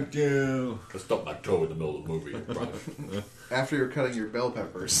protect you. I stubbed my toe in the middle of the movie. After you're cutting your bell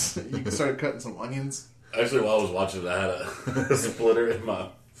peppers, you started cutting some onions. Actually, while I was watching it, I had a splitter in my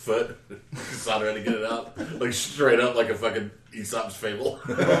foot. So I had to get it out. Like, straight up like a fucking Aesop's fable.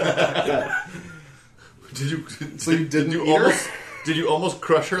 Did you almost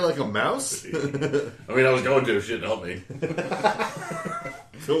crush her like a mouse? I mean, I was going to. She didn't help me.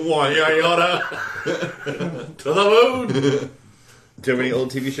 Come on, yada. To the moon. Do you have any old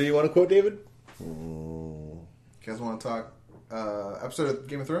TV show you want to quote, David? You guys want to talk episode of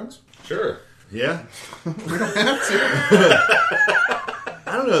Game of Thrones? Sure. Yeah. We don't have to.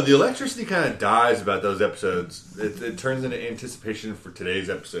 I don't know. The electricity kind of dies about those episodes. It turns into anticipation for today's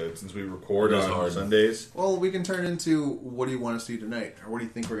episode since we record on Sundays. Well, we can turn into what do you want to see tonight, or what do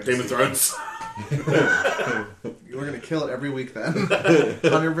you think we're going to see? Game of Thrones. We're going to kill it every week then.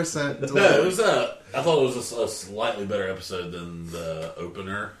 100% delay. Yeah, I thought it was a slightly better episode than the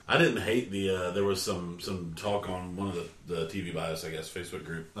opener. I didn't hate the. There was some talk on one of the TV Bias, I guess, Facebook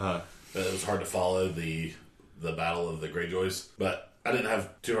group. That it was hard to follow the Battle of the Greyjoys, but I didn't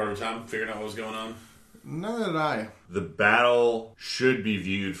have too hard of a time figuring out what was going on. Neither did I. The battle should be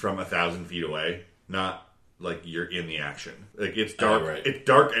viewed from 1,000 feet away, not like you're in the action. Like, it's dark. Right. It's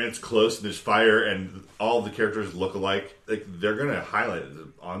dark and it's close and there's fire and all the characters look alike. Like, they're going to highlight the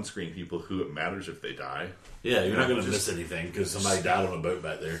on-screen people who it matters if they die. Yeah, you're not going to miss anything because somebody died on a boat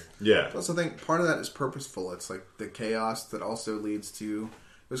back there. Yeah. I also think part of that is purposeful. It's like the chaos that also leads to...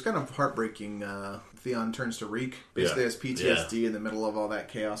 It was kind of heartbreaking. Theon turns to Reek. Basically has PTSD in the middle of all that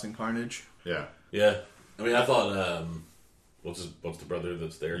chaos and carnage. Yeah. Yeah. I mean, I thought... What's the brother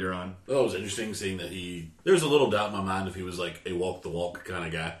that's there? Euron. Oh, it was interesting seeing that there's a little doubt in my mind if he was like a walk-the-walk kind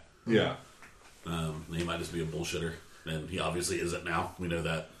of guy. Yeah. He might just be a bullshitter. And he obviously isn't now. We know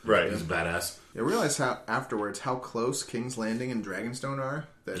that. Right. He's a badass. I realized afterwards how close King's Landing and Dragonstone are.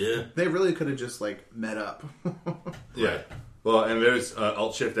 That they really could have just met up. Yeah. Well, and there's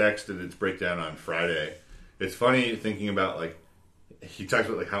Alt Shift X did its breakdown on Friday. It's funny thinking about he talks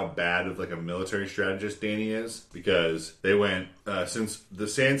about like how bad of like a military strategist Dany is, because they went since the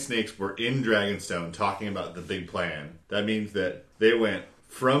Sand Snakes were in Dragonstone talking about the big plan. That means that they went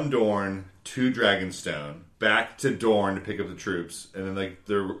from Dorne to Dragonstone, back to Dorne to pick up the troops, and then like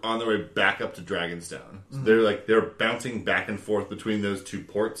they're on their way back up to Dragonstone. So they're bouncing back and forth between those two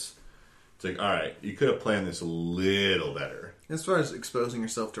ports. It's like, all right, you could have planned this a little better. As far as exposing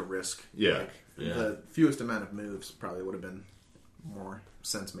yourself to risk, the fewest amount of moves probably would have been more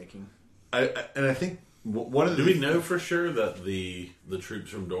sense making. I think one of the... Do we know for sure that the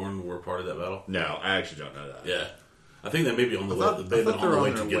troops from Dorne were part of that battle? No, I actually don't know that. Yeah. I think they may be on the way. They've been on the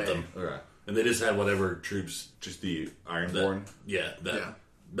way to get them. Okay. And they just had whatever troops... Just the Ironborn?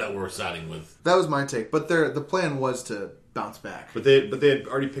 That we're siding with. That was my take. But the plan was to bounce back. But they had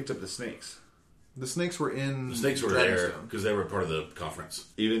already picked up the snakes. The snakes were in The snakes were there because they were part of the conference.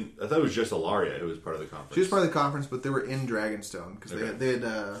 I thought it was just Ilaria who was part of the conference. She was part of the conference, but they were in Dragonstone because they had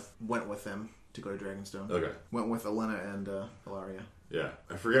went with them to go to Dragonstone. Okay. Went with Olenna and Ilaria. Yeah.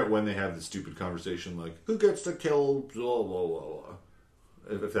 I forget when they have the stupid conversation like, who gets to kill blah, blah, blah, blah.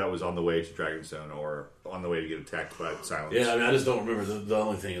 If that was on the way to Dragonstone or on the way to get attacked by Silence. Yeah, I mean, I just don't remember. The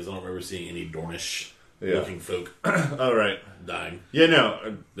only thing is I don't remember seeing any Dornish looking folk all right. dying. Yeah,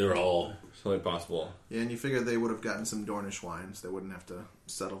 no. They were all... totally possible. Yeah, and you figure they would have gotten some Dornish wines. They wouldn't have to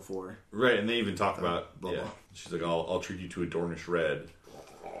settle for... Right, and they even talk about... blah, blah. She's like, I'll treat you to a Dornish red.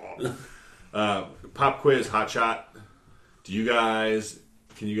 Pop quiz, hot shot. Can you guys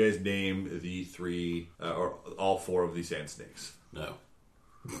name the three, or all four of the Sand Snakes? No.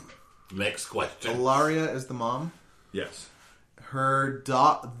 Next question. Ilaria is the mom? Yes. Her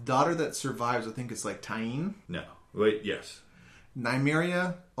daughter that survives, I think it's like Tyene? No. Wait, yes.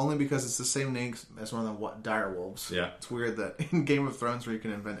 Nymeria, only because it's the same name as one of the direwolves. Yeah. It's weird that in Game of Thrones where you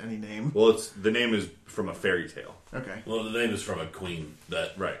can invent any name. Well, the name is from a fairy tale. Okay. Well, the name is from a queen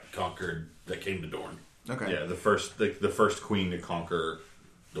that that came to Dorne. Okay. Yeah, the first queen to conquer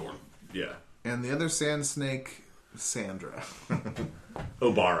Dorne. Yeah. And the other sand snake, Sandra.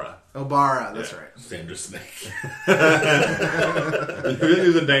 Obara, that's right. Sandra Snake. It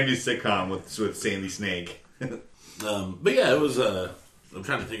was a 90s sitcom with Sandy Snake. But yeah, it was. I'm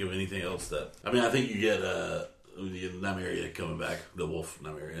trying to think of anything else that. I mean, I think you get Nymeria coming back, the wolf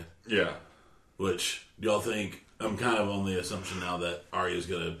Nymeria. Yeah. Which y'all think? I'm kind of on the assumption now that Arya's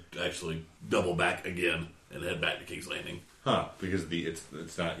going to actually double back again and head back to King's Landing. Huh? Because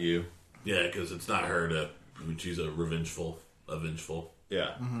it's not you. Yeah, because it's not her to. I mean, she's a vengeful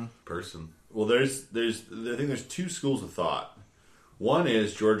person. Well, I think there's two schools of thought. One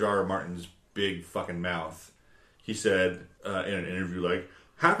is George R. R. Martin's big fucking mouth. He said in an interview, like,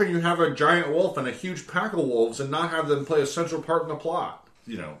 how can you have a giant wolf and a huge pack of wolves and not have them play a central part in the plot?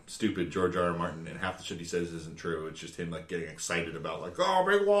 You know, stupid George R. R. Martin, and half the shit he says isn't true. It's just him, like, getting excited about, like, oh,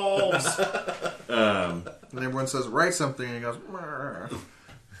 big wolves! And everyone says, write something, and he goes, Murr.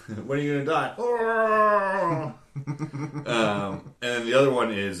 When are you going to die? And then the other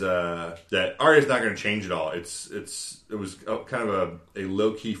one is that Arya's not going to change at all. It was kind of a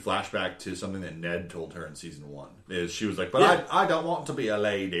low key flashback to something that Ned told her in season 1. She was like, "But I don't want to be a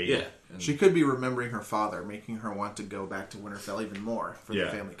lady." Yeah, and she could be remembering her father, making her want to go back to Winterfell even more for the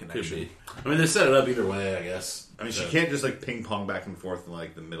family connection. Could be. I mean, they set it up either way, I guess. I mean, she can't just like ping pong back and forth in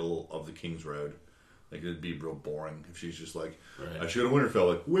like the middle of the King's Road. Like, it'd be real boring if she's just like, I should go to Winterfell.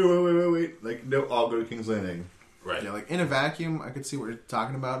 Like, wait. Like, no, I'll go to King's Landing. Right. Yeah, like, in a vacuum, I could see what you're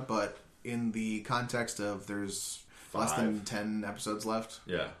talking about, but in the context of there's less than 10 episodes left.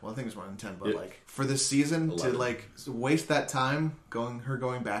 Yeah. Well, I think it's more than 10, but, like, for this season 11. To, like, waste that time going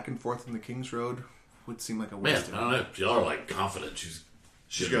back and forth in the King's Road would seem like a waste. Man, I don't know. Y'all are, like, confident she's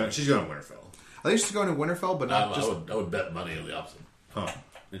going to Winterfell. I think she's going to Winterfell, but not just... I would bet money on the opposite. Huh.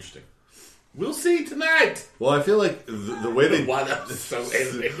 Interesting. We'll see tonight. Well, I feel like the way they... Why that was so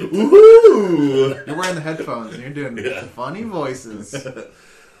animated. Woohoo! You're wearing the headphones and you're doing funny voices.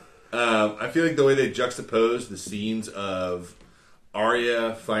 I feel like the way they juxtapose the scenes of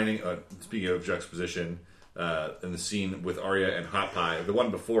Arya finding... speaking of juxtaposition, in the scene with Arya and Hot Pie, the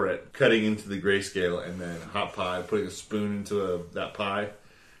one before it, cutting into the grayscale, and then Hot Pie putting a spoon into that pie.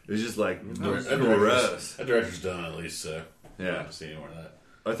 It was just like... That director's done at least, so... Yeah. I don't have to see any more of that.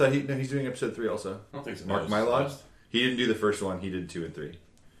 I thought he's doing episode 3 also. I don't think so. Mark Mylod? He didn't do the first one. He did 2 and 3.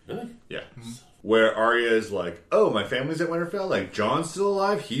 Really? Yeah. Mm-hmm. Where Arya is like, oh, my family's at Winterfell. Like, Jon's still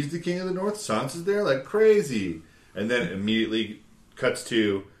alive. He's the king of the North. Sansa's there. Like, crazy. And then immediately cuts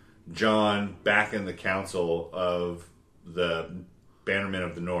to Jon back in the council of the Bannermen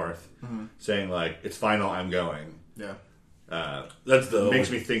of the North saying, like, it's final, I'm going. Yeah.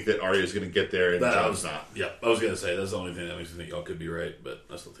 makes me think that Arya's going to get there and Jon's not. Yeah, I was going to say, that's the only thing that makes me think y'all could be right, but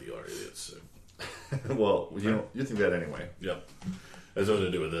I still think y'all are idiots. So. Well, you think that anyway. Yep. That's what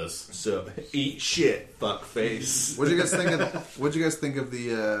to do with this. So, eat shit, fuckface. What'd you guys think of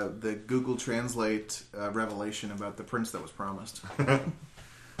the Google Translate revelation about the prince that was promised?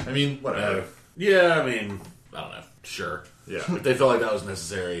 I mean, whatever. Yeah, I mean, I don't know. Sure. Yeah. If they felt like that was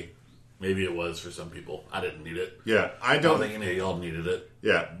necessary, maybe it was for some people. I didn't need it. Yeah, I don't think any of y'all needed it.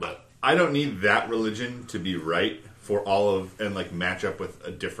 Yeah, but I don't need that religion to be right for all of and like match up with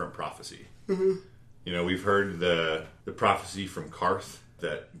a different prophecy. Mm-hmm. You know, we've heard the prophecy from Karth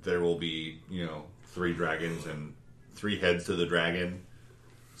that there will be 3 dragons and 3 heads to the dragon.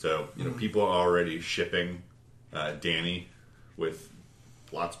 So people are already shipping Dany with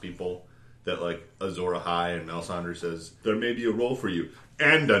lots of people. That like Azor Ahai and Melisandre says there may be a role for you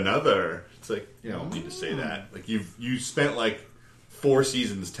and another. It's like you don't need to say that. Like you spent like 4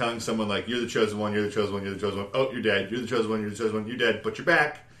 seasons telling someone like you're the chosen one, you're the chosen one, you're the chosen one. Oh, you're dead. You're the chosen one, you're the chosen one. You're dead, but you're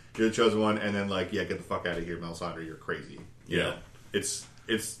back. You're the chosen one, and then like get the fuck out of here, Melisandre. You're crazy. Yeah, it's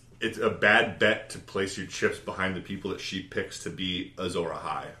a bad bet to place your chips behind the people that she picks to be Azor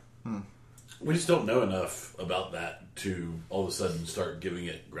Ahai. We just don't know enough about that to all of a sudden start giving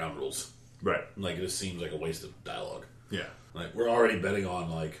it ground rules. Right. Like, it just seems like a waste of dialogue. Yeah. Like, we're already betting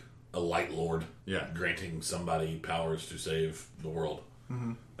on, like, a light lord granting somebody powers to save the world.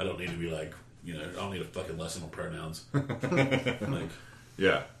 Mm-hmm. I don't need to be like, I don't need a fucking lesson on pronouns. Like,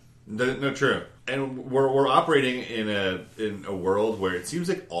 yeah. No, true. And we're operating in a world where it seems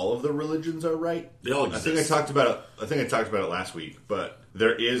like all of the religions are right. They all exist. I think I talked about it last week, but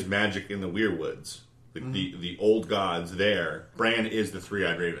there is magic in the Weirwoods. Like the old gods there. Bran is the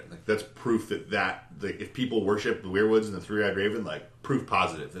three-eyed raven. Like that's proof that if people worship the Weirwoods and the three-eyed raven, like proof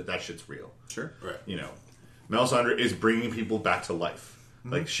positive that shit's real. Sure. Right. Melisandre is bringing people back to life.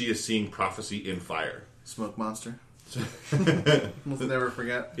 Mm-hmm. Like she is seeing prophecy in fire. Smoke monster. We'll never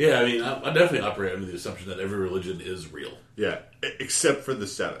forget. Yeah, I mean, I definitely operate under the assumption that every religion is real. Yeah, except for the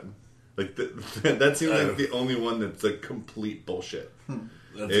 7. Like that seems like the only one that's like complete bullshit.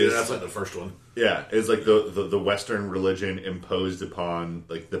 That's like the first one. Yeah, it's like the Western religion imposed upon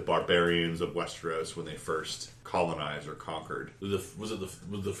like the barbarians of Westeros when they first colonized or conquered. Was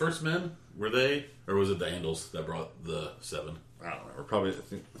the first men? Were they, or was it the Andals that brought the 7? I don't know. Or probably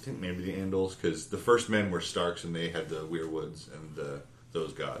I think maybe the Andals, because the first men were Starks and they had the Weirwoods and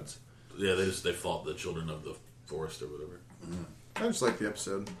those gods. Yeah, they fought the children of the forest or whatever. I just like the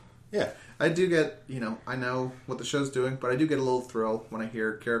episode. Yeah. I do get, I know what the show's doing, but I do get a little thrill when I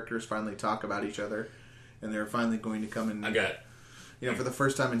hear characters finally talk about each other, and they're finally going to come in. I got, for the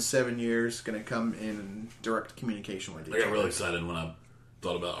first time in 7 years, going to come in direct communication with each other. I got really excited when I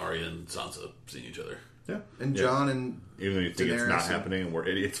thought about Arya and Sansa seeing each other. Yeah, and Jon and even though you think it's not happening, and we're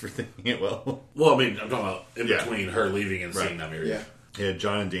idiots for thinking it will. Well, I mean, I'm talking about in between her leaving and seeing Nymeria. Yeah,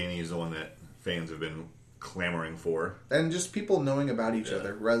 Jon and Dany is the one that fans have been clamoring for, and just people knowing about each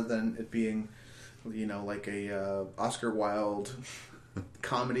other rather than it being, like a Oscar Wilde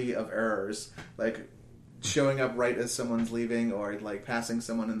comedy of errors, like showing up right as someone's leaving or like passing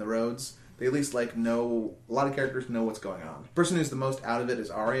someone in the roads. They at least know a lot of characters know what's going on. The person who's the most out of it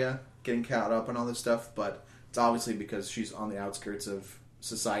is Arya, getting caught up on all this stuff, but it's obviously because she's on the outskirts of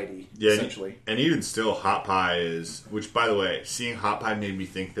society, essentially. And even still, Hot Pie is... Which, by the way, seeing Hot Pie made me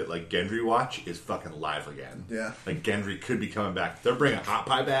think that, Gendry Watch is fucking live again. Yeah. Like, Gendry could be coming back. They're bringing Hot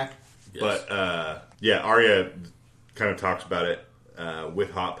Pie back. Yes. But, Arya kind of talks about it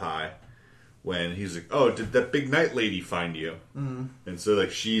with Hot Pie when he's like, oh, did that big night lady find you? Mm-hmm. And so,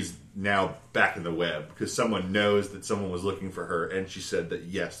 she's now back in the web because someone knows that someone was looking for her, and she said that,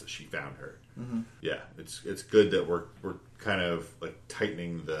 yes, that she found her. Mm-hmm. Yeah, it's good that we're kind of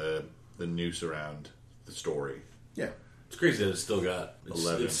tightening the noose around the story. Yeah, it's crazy that it's still got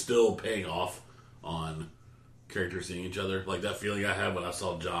 11. It's still paying off on characters seeing each other. Like that feeling I had when I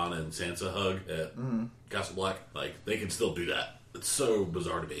saw Jon and Sansa hug at Castle Black. Like they can still do that. It's so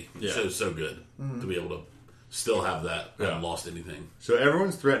bizarre to me. It's so good to be able to still have that. I haven't lost anything. So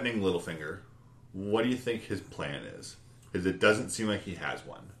everyone's threatening Littlefinger. What do you think his plan is? Because it doesn't seem like he has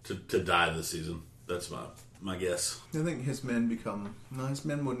one. To die this season. That's my guess. I think his men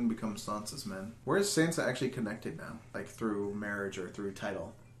wouldn't become Sansa's men. Where is Sansa actually connected now? Like through marriage or through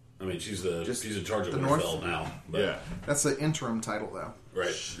title? I mean, she's in charge of Winterfell now. Yeah. That's the interim title, though.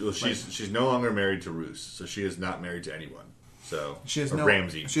 Right. She's no longer married to Roose, so she is not married to anyone. So she has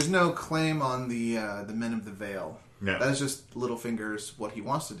Ramsay. She has no claim on the men of the Vale. No. That is just Littlefinger's what he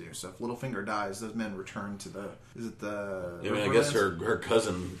wants to do. So if Littlefinger dies, those men return to the... Is it the... I mean, I guess her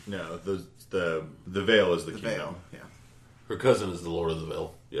cousin... No, the Vale is the kingdom. Vale, yeah. Her cousin is the Lord of the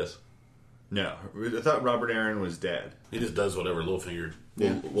Vale. Yes. No, I thought Robert Aaron was dead. He just does whatever Littlefinger.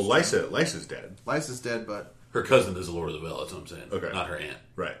 Well, Lysa's dead. Lysa's dead, but Her cousin is the Lord of the Vale. That's what I'm saying. Okay. Not her aunt.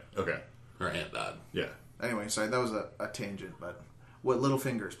 Right. Okay. Her aunt died. Yeah. anyway, sorry, that was a tangent. But what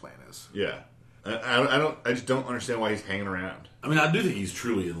Littlefinger's plan is? Yeah. I just don't understand why he's hanging around. I mean, I do think he's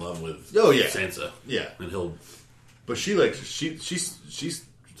truly in love with Sansa. Yeah. And he'll... But she's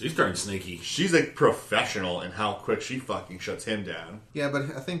turning sneaky. She's like professional in how quick she fucking shuts him down. Yeah, but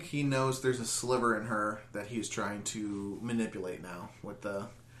I think he knows there's a sliver in her that he's trying to manipulate now with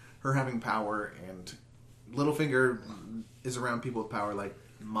her having power, and Littlefinger is around people with power like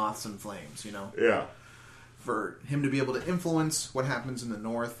moths and flames, you know? Yeah. For him to be able to influence what happens in the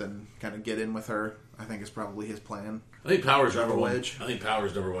North and kind of get in with her, I think is probably his plan. I think power's number one. Wedge. I think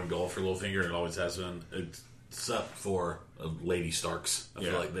power's number one goal for Littlefinger. It always has been. Except for Lady Starks. I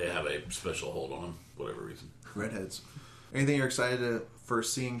feel like they have a special hold on him, for whatever reason. Redheads. Anything you're excited for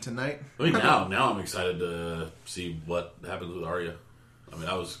seeing tonight? I mean, now I'm excited to see what happens with Arya. I mean,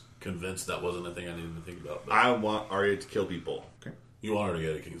 I was convinced that wasn't a thing I needed to think about. But I want Arya to kill people. Okay. you want her to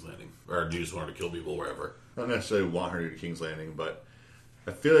go to King's Landing. Or do you just want her to kill people wherever? I don't necessarily want her to King's Landing, but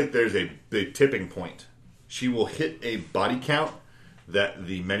I feel like there's a big tipping point. She will hit a body count that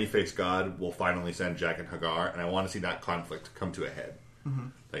the many-faced god will finally send Jack and Hagar, and I want to see that conflict come to a head. Mm-hmm.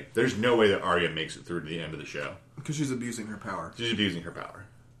 Like, there's no way that Arya makes it through to the end of the show. Because she's abusing her power. She's abusing her power.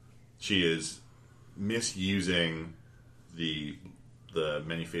 She is misusing the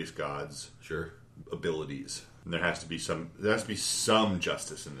many-faced god's abilities. And there has to be some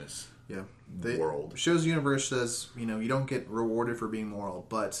justice in this world. Show's universe says, you don't get rewarded for being moral,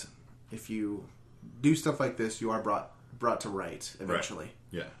 but if you do stuff like this, you are brought to right eventually. Right.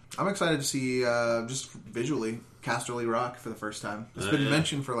 Yeah. I'm excited to see, just visually, Casterly Rock for the first time. It's been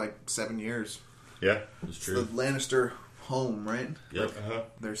mentioned for like 7 years. Yeah, that's true. It's the Lannister home, right?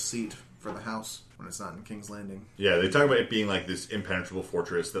 Yep. Their seat for the house when it's not in King's Landing. Yeah, they talk about it being like this impenetrable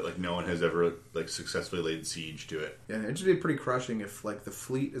fortress that like no one has ever like successfully laid siege to it. Yeah, it'd just be pretty crushing if like the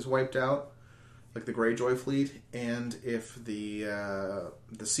fleet is wiped out, like the Greyjoy fleet, and if the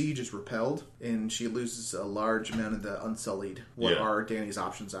siege is repelled and she loses a large amount of the Unsullied. What are Dany's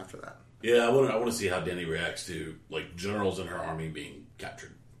options after that? Yeah, I want to see how Dany reacts to like generals in her army being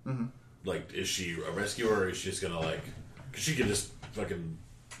captured. Mm-hmm. Like, is she a rescuer, or is she just gonna because she could just fucking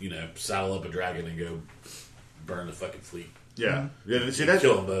saddle up a dragon and go burn the fucking fleet. Yeah, yeah. See,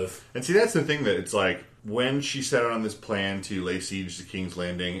 kill them both. And see, that's the thing that it's like when she set out on this plan to lay siege to King's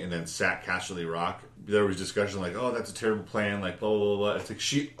Landing and then sack Casterly Rock. There was discussion like, "Oh, that's a terrible plan." Like, blah blah blah blah. It's like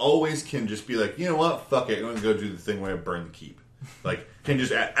she always can just be like, "You know what? Fuck it. I'm gonna go do the thing where I burn the keep." Like, can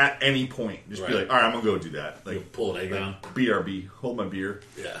just at any point just be like, "All right, I'm gonna go do that." Like, pull an egg down. BRB, hold my beer.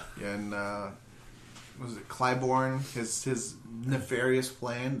 Yeah. And was it Clybourne? His nefarious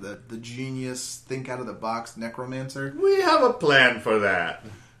plan, the genius, think out of the box necromancer. We have a plan for that.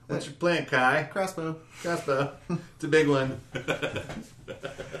 What's your plan, Kai? Crossbow. It's a big one. I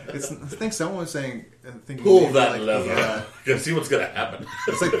think someone was saying, thinking pull that like lever. Gonna see what's gonna happen.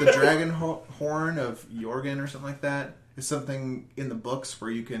 It's like the dragon horn of Jorgen or something like that. It's something in the books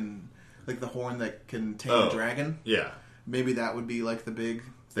where you can, like the horn that can tame a dragon. Yeah. Maybe that would be like the big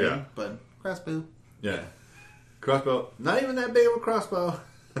thing. Yeah. But crossbow. Yeah. Crossbow. Not even that big of a crossbow.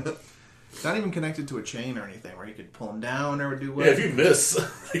 Not even connected to a chain or anything where you could pull them down or do what. Yeah, if you miss.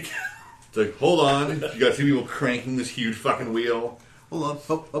 It's like, hold on. You got two people cranking this huge fucking wheel. Hold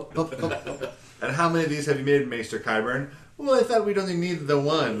on. Up. And how many of these have you made, Maester Qyburn? Well, I thought we'd only need the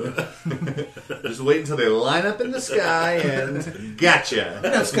one. Just wait until they line up in the sky and gotcha.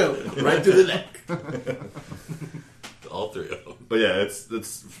 Let's go. Right through the neck. All three of them. But yeah,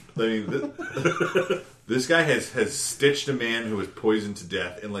 this guy has stitched a man who was poisoned to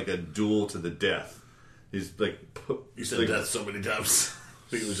death in like a duel to the death. He's like... You said death so many times. I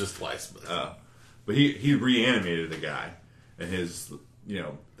think it was just twice. But he reanimated the guy. And his...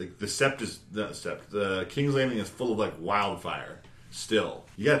 the sept is not sept. The King's Landing is full of like wildfire. Still,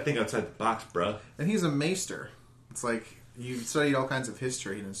 you got to think outside the box, bruh. And he's a maester. It's like you've studied all kinds of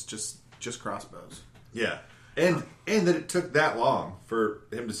history, and it's just crossbows. Yeah, and that it took that long for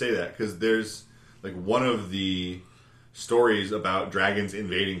him to say that because there's like one of the stories about dragons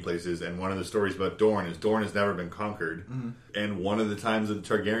invading places, and one of the stories about Dorne is Dorne has never been conquered, and one of the times that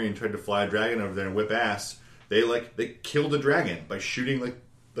the Targaryen tried to fly a dragon over there and whip ass. They killed a dragon by shooting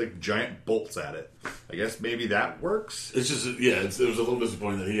like giant bolts at it. I guess maybe that works. It's just it was a little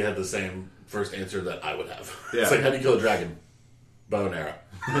disappointing that he had the same first answer that I would have. Yeah. It's like, how do you kill a dragon? Bow and arrow.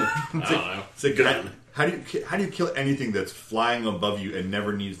 I don't know. It's like, how do you kill anything that's flying above you and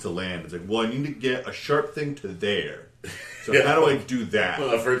never needs to land? It's like, well, I need to get a sharp thing to there. So how do I do that?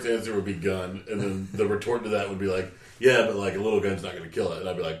 Well, the first answer would be gun, and then the retort to that would be like, yeah, but like a little gun's not going to kill it. And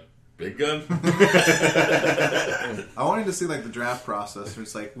I'd be like, big gun? I wanted to see like the draft process where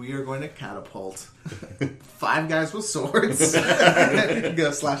it's like, we are going to catapult 5 guys with swords. Go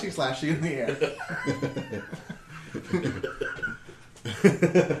slashy in the air.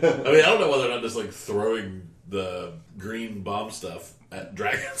 I mean, I don't know whether or not just like throwing the green bomb stuff at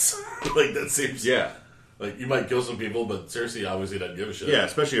dragons. Like that seems... Yeah. Like, you might kill some people, but Cersei obviously doesn't give a shit. Yeah,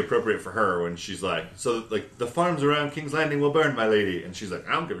 especially appropriate for her when she's like, so, like, the farms around King's Landing will burn, my lady. And she's like,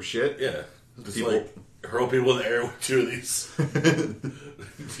 I don't give a shit. Yeah. Just, like, hurl people in the air with 2 of these.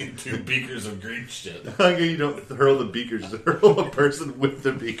 2 beakers of green shit. You don't hurl the beakers, hurl a person with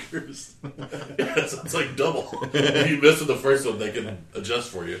the beakers. Yeah, it's like double. If you miss with the first one, they can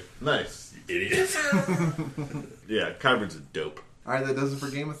adjust for you. Nice. You idiot. Yeah, Kyburns are dope. Alright, that does it for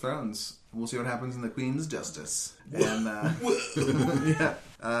Game of Thrones. We'll see what happens in the Queen's Justice. And, yeah.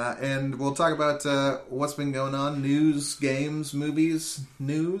 And we'll talk about what's been going on. News, games, movies,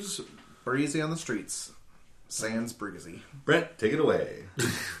 news. Breezy on the streets. Sans breezy. Brent, take it away.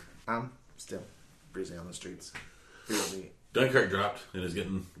 I'm still breezy on the streets. Really. Dunkirk dropped and is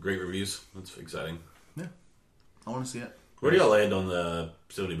getting great reviews. That's exciting. Yeah. I want to see it. Where do y'all land on the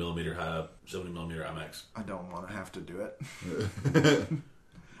 70mm IMAX? I don't want to have to do it.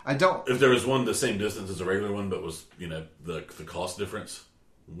 I don't. If there was one the same distance as a regular one, but was, you know, the cost difference,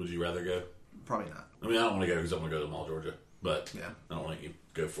 would you rather go? Probably not. I mean, I don't want to go because I want to go to Mall, Georgia. But yeah. I don't want to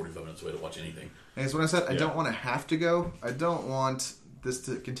go 45 minutes away to watch anything. I guess when I said I don't want to have to go, I don't want this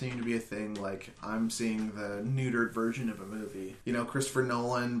to continue to be a thing like I'm seeing the neutered version of a movie. You know, Christopher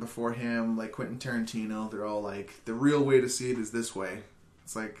Nolan before him, like Quentin Tarantino, they're all like, the real way to see it is this way.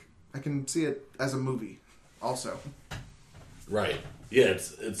 It's like, I can see it as a movie also. Right. Yeah,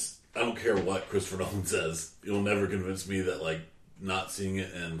 it's I don't care what Christopher Nolan says. You'll never convince me that, like, not seeing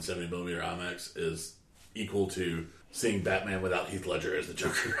it in 70mm IMAX is equal to seeing Batman without Heath Ledger as the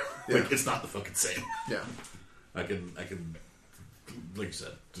Joker. Like, it's not the fucking same. Yeah. I can, like you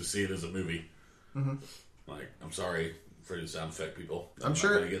said, to see it as a movie. Mm-hmm. Like, I'm sorry for the sound effect people. I'm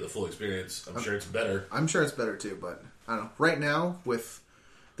sure not going to get the full experience. I'm sure it's better. I'm sure it's better too, but I don't know. Right now, with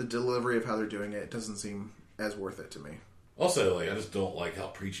the delivery of how they're doing it, it doesn't seem as worth it to me. Also, like, I just don't like how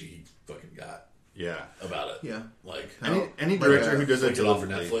preachy he fucking got. Yeah. About it. Yeah. Like, any director who does it it off for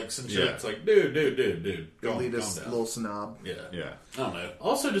Netflix and shit. Yeah. It's like, dude. Elitist calm down. little snob. Yeah. Yeah. I don't know.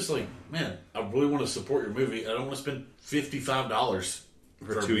 Also, just like, man, I really want to support your movie. I don't want to spend $55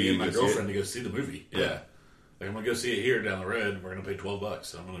 for me and my girlfriend to go see the movie. Yeah. Like, I'm going to go see it here down the road. We're going to pay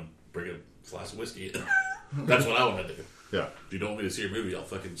 $12. I'm going to bring a glass of whiskey. That's what I want to do. Yeah. If you don't want me to see your movie, I'll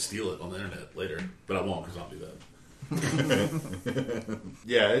fucking steal it on the internet later. But I won't, because I'll do that.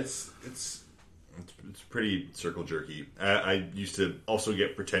 Yeah, it's pretty circle jerky. I used to also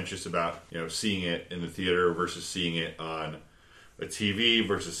get pretentious about, you know, seeing it in the theater versus seeing it on a TV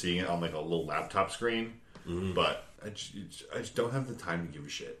versus seeing it on like a little laptop screen. Mm-hmm. But I just don't have the time to give a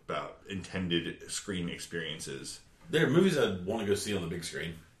shit about intended screen experiences. There are movies I want to go see on the big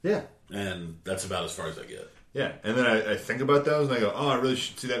screen. Yeah. And that's about as far as I get. Yeah. And then I think about those and I go, oh, I really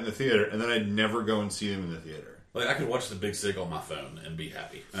should see that in the theater. And then I never go and see them in the theater. Like, I could watch The Big Sick on my phone and be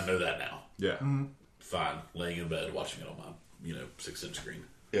happy. I know that now. Yeah. Mm-hmm. Fine. Laying in bed, watching it on my, 6-inch screen.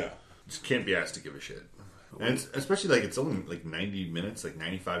 Yeah. Just can't be asked to give a shit. And it's, especially, like, it's only, like, 90 minutes, like,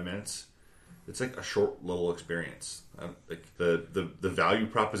 95 minutes. It's, like, a short little experience. Like, the value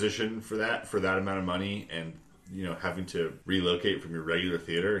proposition for that amount of money and, having to relocate from your regular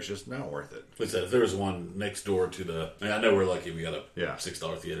theater, it's just not worth it. Like I said, if there was one next door to I know we're lucky we got a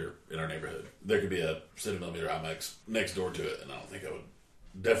 $6 theater in our neighborhood. There could be a 70mm IMAX next door to it, and I don't think I would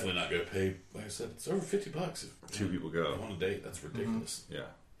definitely not go pay. Like I said, it's over $50 if two people go on a date. That's ridiculous. Mm-hmm.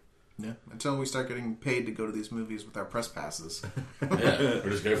 Yeah. Yeah. Until we start getting paid to go to these movies with our press passes. Yeah,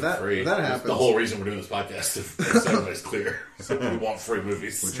 we're just going for free. That That's happens. the whole reason we're doing this podcast. If everybody's clear, so we want free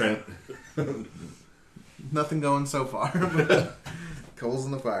movies. We're trying. Nothing going so far, but coals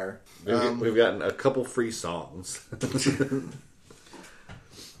in the fire. We've gotten a couple free songs.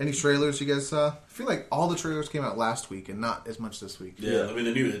 Any trailers you guys saw? I feel like all the trailers came out last week and not as much this week. Yeah, I mean,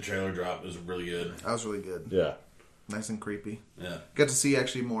 the new It trailer drop was really good. That was really good. Yeah. Nice and creepy. Yeah. Got to see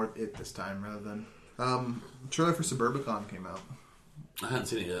actually more It this time rather than... trailer for Suburbicon came out. I hadn't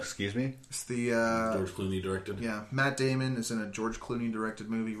seen it yet. Excuse me? It's the... George Clooney directed. Yeah. Matt Damon is in a George Clooney directed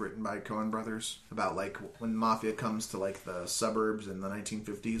movie written by Coen Brothers about, like, when mafia comes to, like, the suburbs in the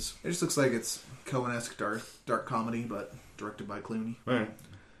 1950s. It just looks like it's Coen-esque dark comedy, but directed by Clooney. All right.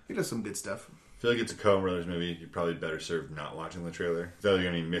 He does some good stuff. I feel like it's a Coen Brothers movie. You're probably better served not watching the trailer. It's either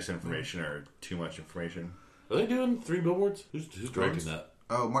going to be misinformation or too much information. Are they doing 3 Billboards? Who's directing that?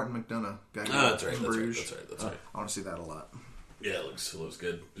 Oh, Martin McDonough. Guy That's right. Bruges. That's right. I want to see that a lot. Yeah, it looks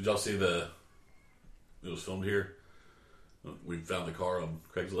good. Did y'all see it was filmed here? We found the car on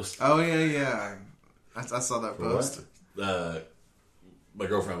Craigslist. Oh, yeah. I saw that post. My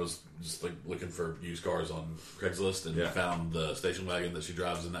girlfriend was just like looking for used cars on Craigslist and found the station wagon that she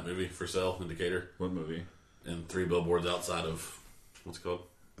drives in that movie for sale in Decatur. What movie? And 3 billboards outside of, what's it called?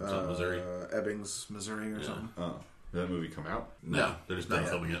 Missouri? Ebbings, Missouri or something. Oh. Did that movie come out? No, they're just done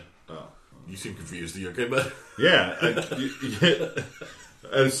filming it. Oh. You seem confused. Are you okay, bud? Yeah.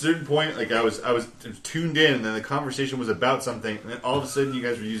 At a certain point, like I was tuned in, and then the conversation was about something, and then all of a sudden, you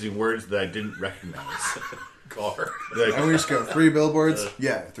guys were using words that I didn't recognize. Car. Like, and we just go 3 billboards.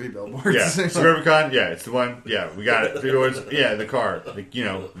 3 billboards. Yeah, Suburbicon. Yeah, it's the one. Yeah, we got it. 3 billboards. Yeah, the car. Like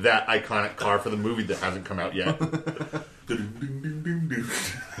that iconic car for the movie that hasn't come out yet. But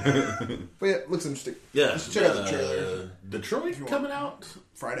yeah, it looks interesting. Yeah, check out the trailer. Detroit coming out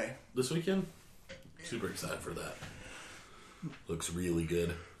Friday this weekend. Super excited for that. Looks really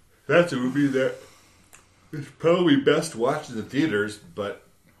good. That's a movie that is probably best watched in the theaters, but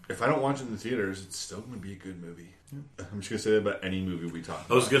if I don't watch it in the theaters, it's still going to be a good movie. Yeah. I'm just going to say that about any movie we talk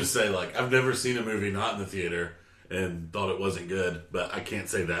about. I was going to say, I've never seen a movie not in the theater and thought it wasn't good, but I can't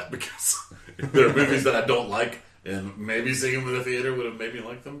say that because there are movies that I don't like, and maybe seeing them in the theater would have made me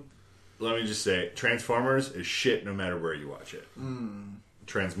like them. Let me just say, Transformers is shit no matter where you watch it.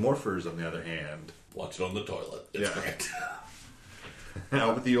 Transmorphers, on the other hand... Watch it on the toilet. It's great.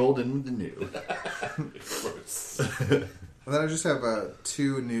 Out with the old and with the new. And then I just have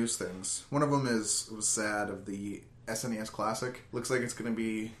 2 news things. One of them was sad of the SNES Classic. Looks like it's going to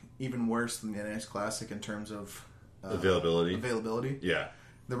be even worse than the NES Classic in terms of availability. Yeah.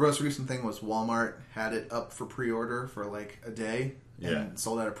 The most recent thing was Walmart had it up for pre-order for a day and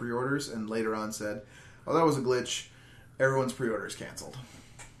sold out of pre-orders, and later on said, "Oh, that was a glitch. Everyone's pre-order is canceled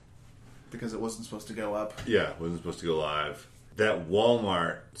because it wasn't supposed to go up." Yeah, it wasn't supposed to go live. That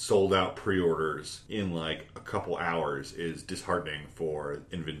Walmart sold out pre-orders in a couple hours is disheartening for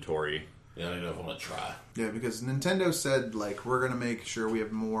inventory. Yeah, I don't know if I'm going to try. Yeah, because Nintendo said, we're going to make sure we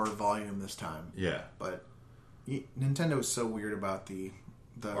have more volume this time. Yeah. But Nintendo is so weird about the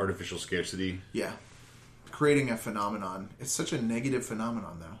artificial scarcity. Yeah. Creating a phenomenon. It's such a negative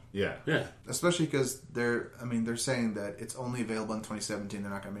phenomenon, though. Yeah. Yeah. Especially because they're saying that it's only available in 2017.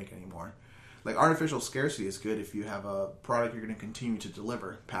 They're not going to make it anymore. Artificial scarcity is good if you have a product you're going to continue to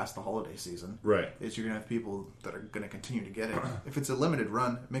deliver past the holiday season. Right. You're going to have people that are going to continue to get it. If it's a limited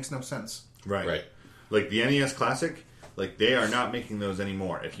run, it makes no sense. Right. Like the NES Classic, they are not making those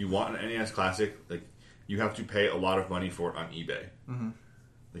anymore. If you want an NES Classic, you have to pay a lot of money for it on eBay. Mm-hmm.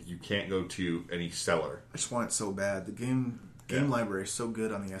 You can't go to any seller. I just want it so bad. The game library is so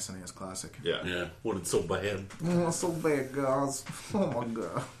good on the SNES Classic. Yeah. Yeah. Want it so bad. Oh, so bad, guys. Oh, my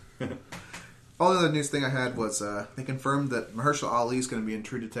God. All the other news thing I had was they confirmed that Mahershala Ali is going to be in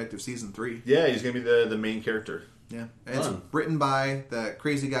True Detective Season 3. Yeah, he's going to be the main character. Yeah. And it's written by the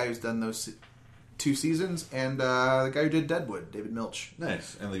crazy guy who's done those 2 seasons and the guy who did Deadwood, David Milch.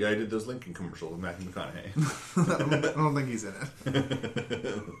 Nice. And the guy who did those Lincoln commercials with Matthew McConaughey. I don't think he's in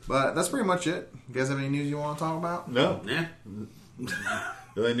it. But that's pretty much it. You guys have any news you want to talk about? No. Yeah.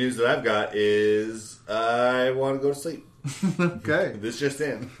 The only news that I've got is I want to go to sleep. Okay. This just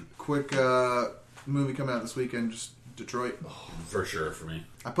in. Quick movie coming out this weekend, just Detroit. Oh, for sure for me.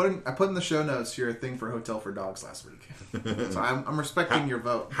 I put in the show notes your thing for Hotel for Dogs last week. So I'm respecting your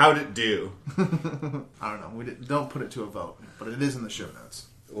vote. How'd it do? I don't know. Don't put it to a vote, but it is in the show notes.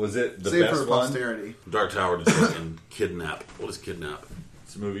 Was it the Save best for one? posterity. Dark Tower, Detroit, and Kidnap. What is Kidnap?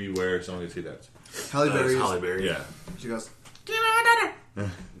 It's a movie where someone gets kidnapped. Halle Berry. Halle Berry. Yeah. She goes, Give me my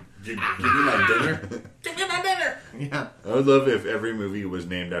dinner. Give me my dinner. yeah. I would love if every movie was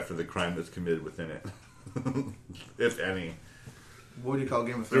named after the crime that's committed within it. If any. What do you call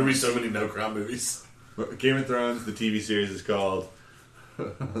Game of There would be Thrones? so many no crime movies. Game of Thrones, the TV series is called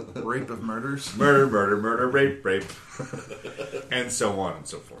Rape of Murders. Murder, rape, and so on and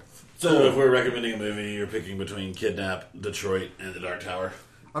so forth. So if we're recommending a movie, you're picking between Kidnap, Detroit, and The Dark Tower.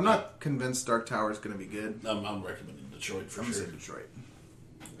 I'm not convinced Dark Tower is going to be good. I'm recommending Detroit for I'm going to sure. say Detroit.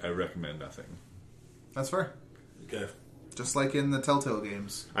 I recommend nothing. That's fair. Okay. Just like in the Telltale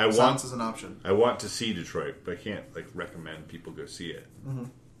games. I want- Silence is an option. I want to see Detroit, but I can't recommend people go see it.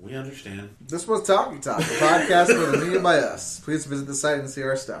 We understand. This was Talkie Talk, a podcast for The Media by Us. Please visit the site and see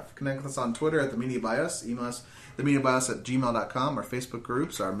our stuff. Connect with us on Twitter at The Media by Us. Email us, themediabyus@gmail.com. Our Facebook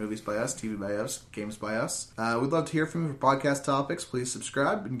groups are Movies by Us, TV by Us, Games by Us. We'd love to hear from you for podcast topics. Please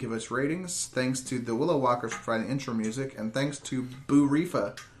subscribe and give us ratings. Thanks to the Willow Walkers for providing intro music, and thanks to Boo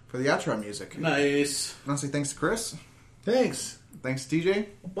Rifa for the outro music. Nice. I want to say thanks to Chris. Thanks. Thanks to TJ.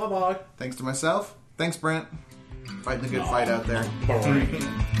 Bye-bye. Thanks to myself. Thanks, Brent. Fighting the good fight out there. Boring.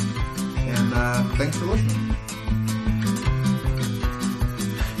 And thanks for listening.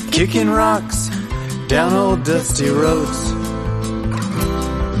 Kicking rocks down old dusty roads.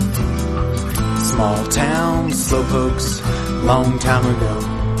 Small town slowpokes, long time ago.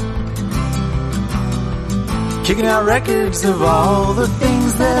 Kicking out records of all the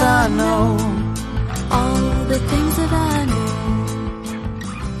things that I know. All the things that I know.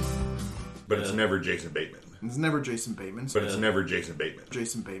 But it's never Jason Bateman. It's never Jason Bateman. But it's never Jason Bateman.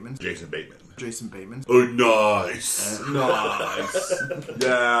 Jason Bateman. Jason Bateman. Jason Bateman. Oh, nice. Nice.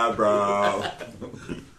 Yeah, bro.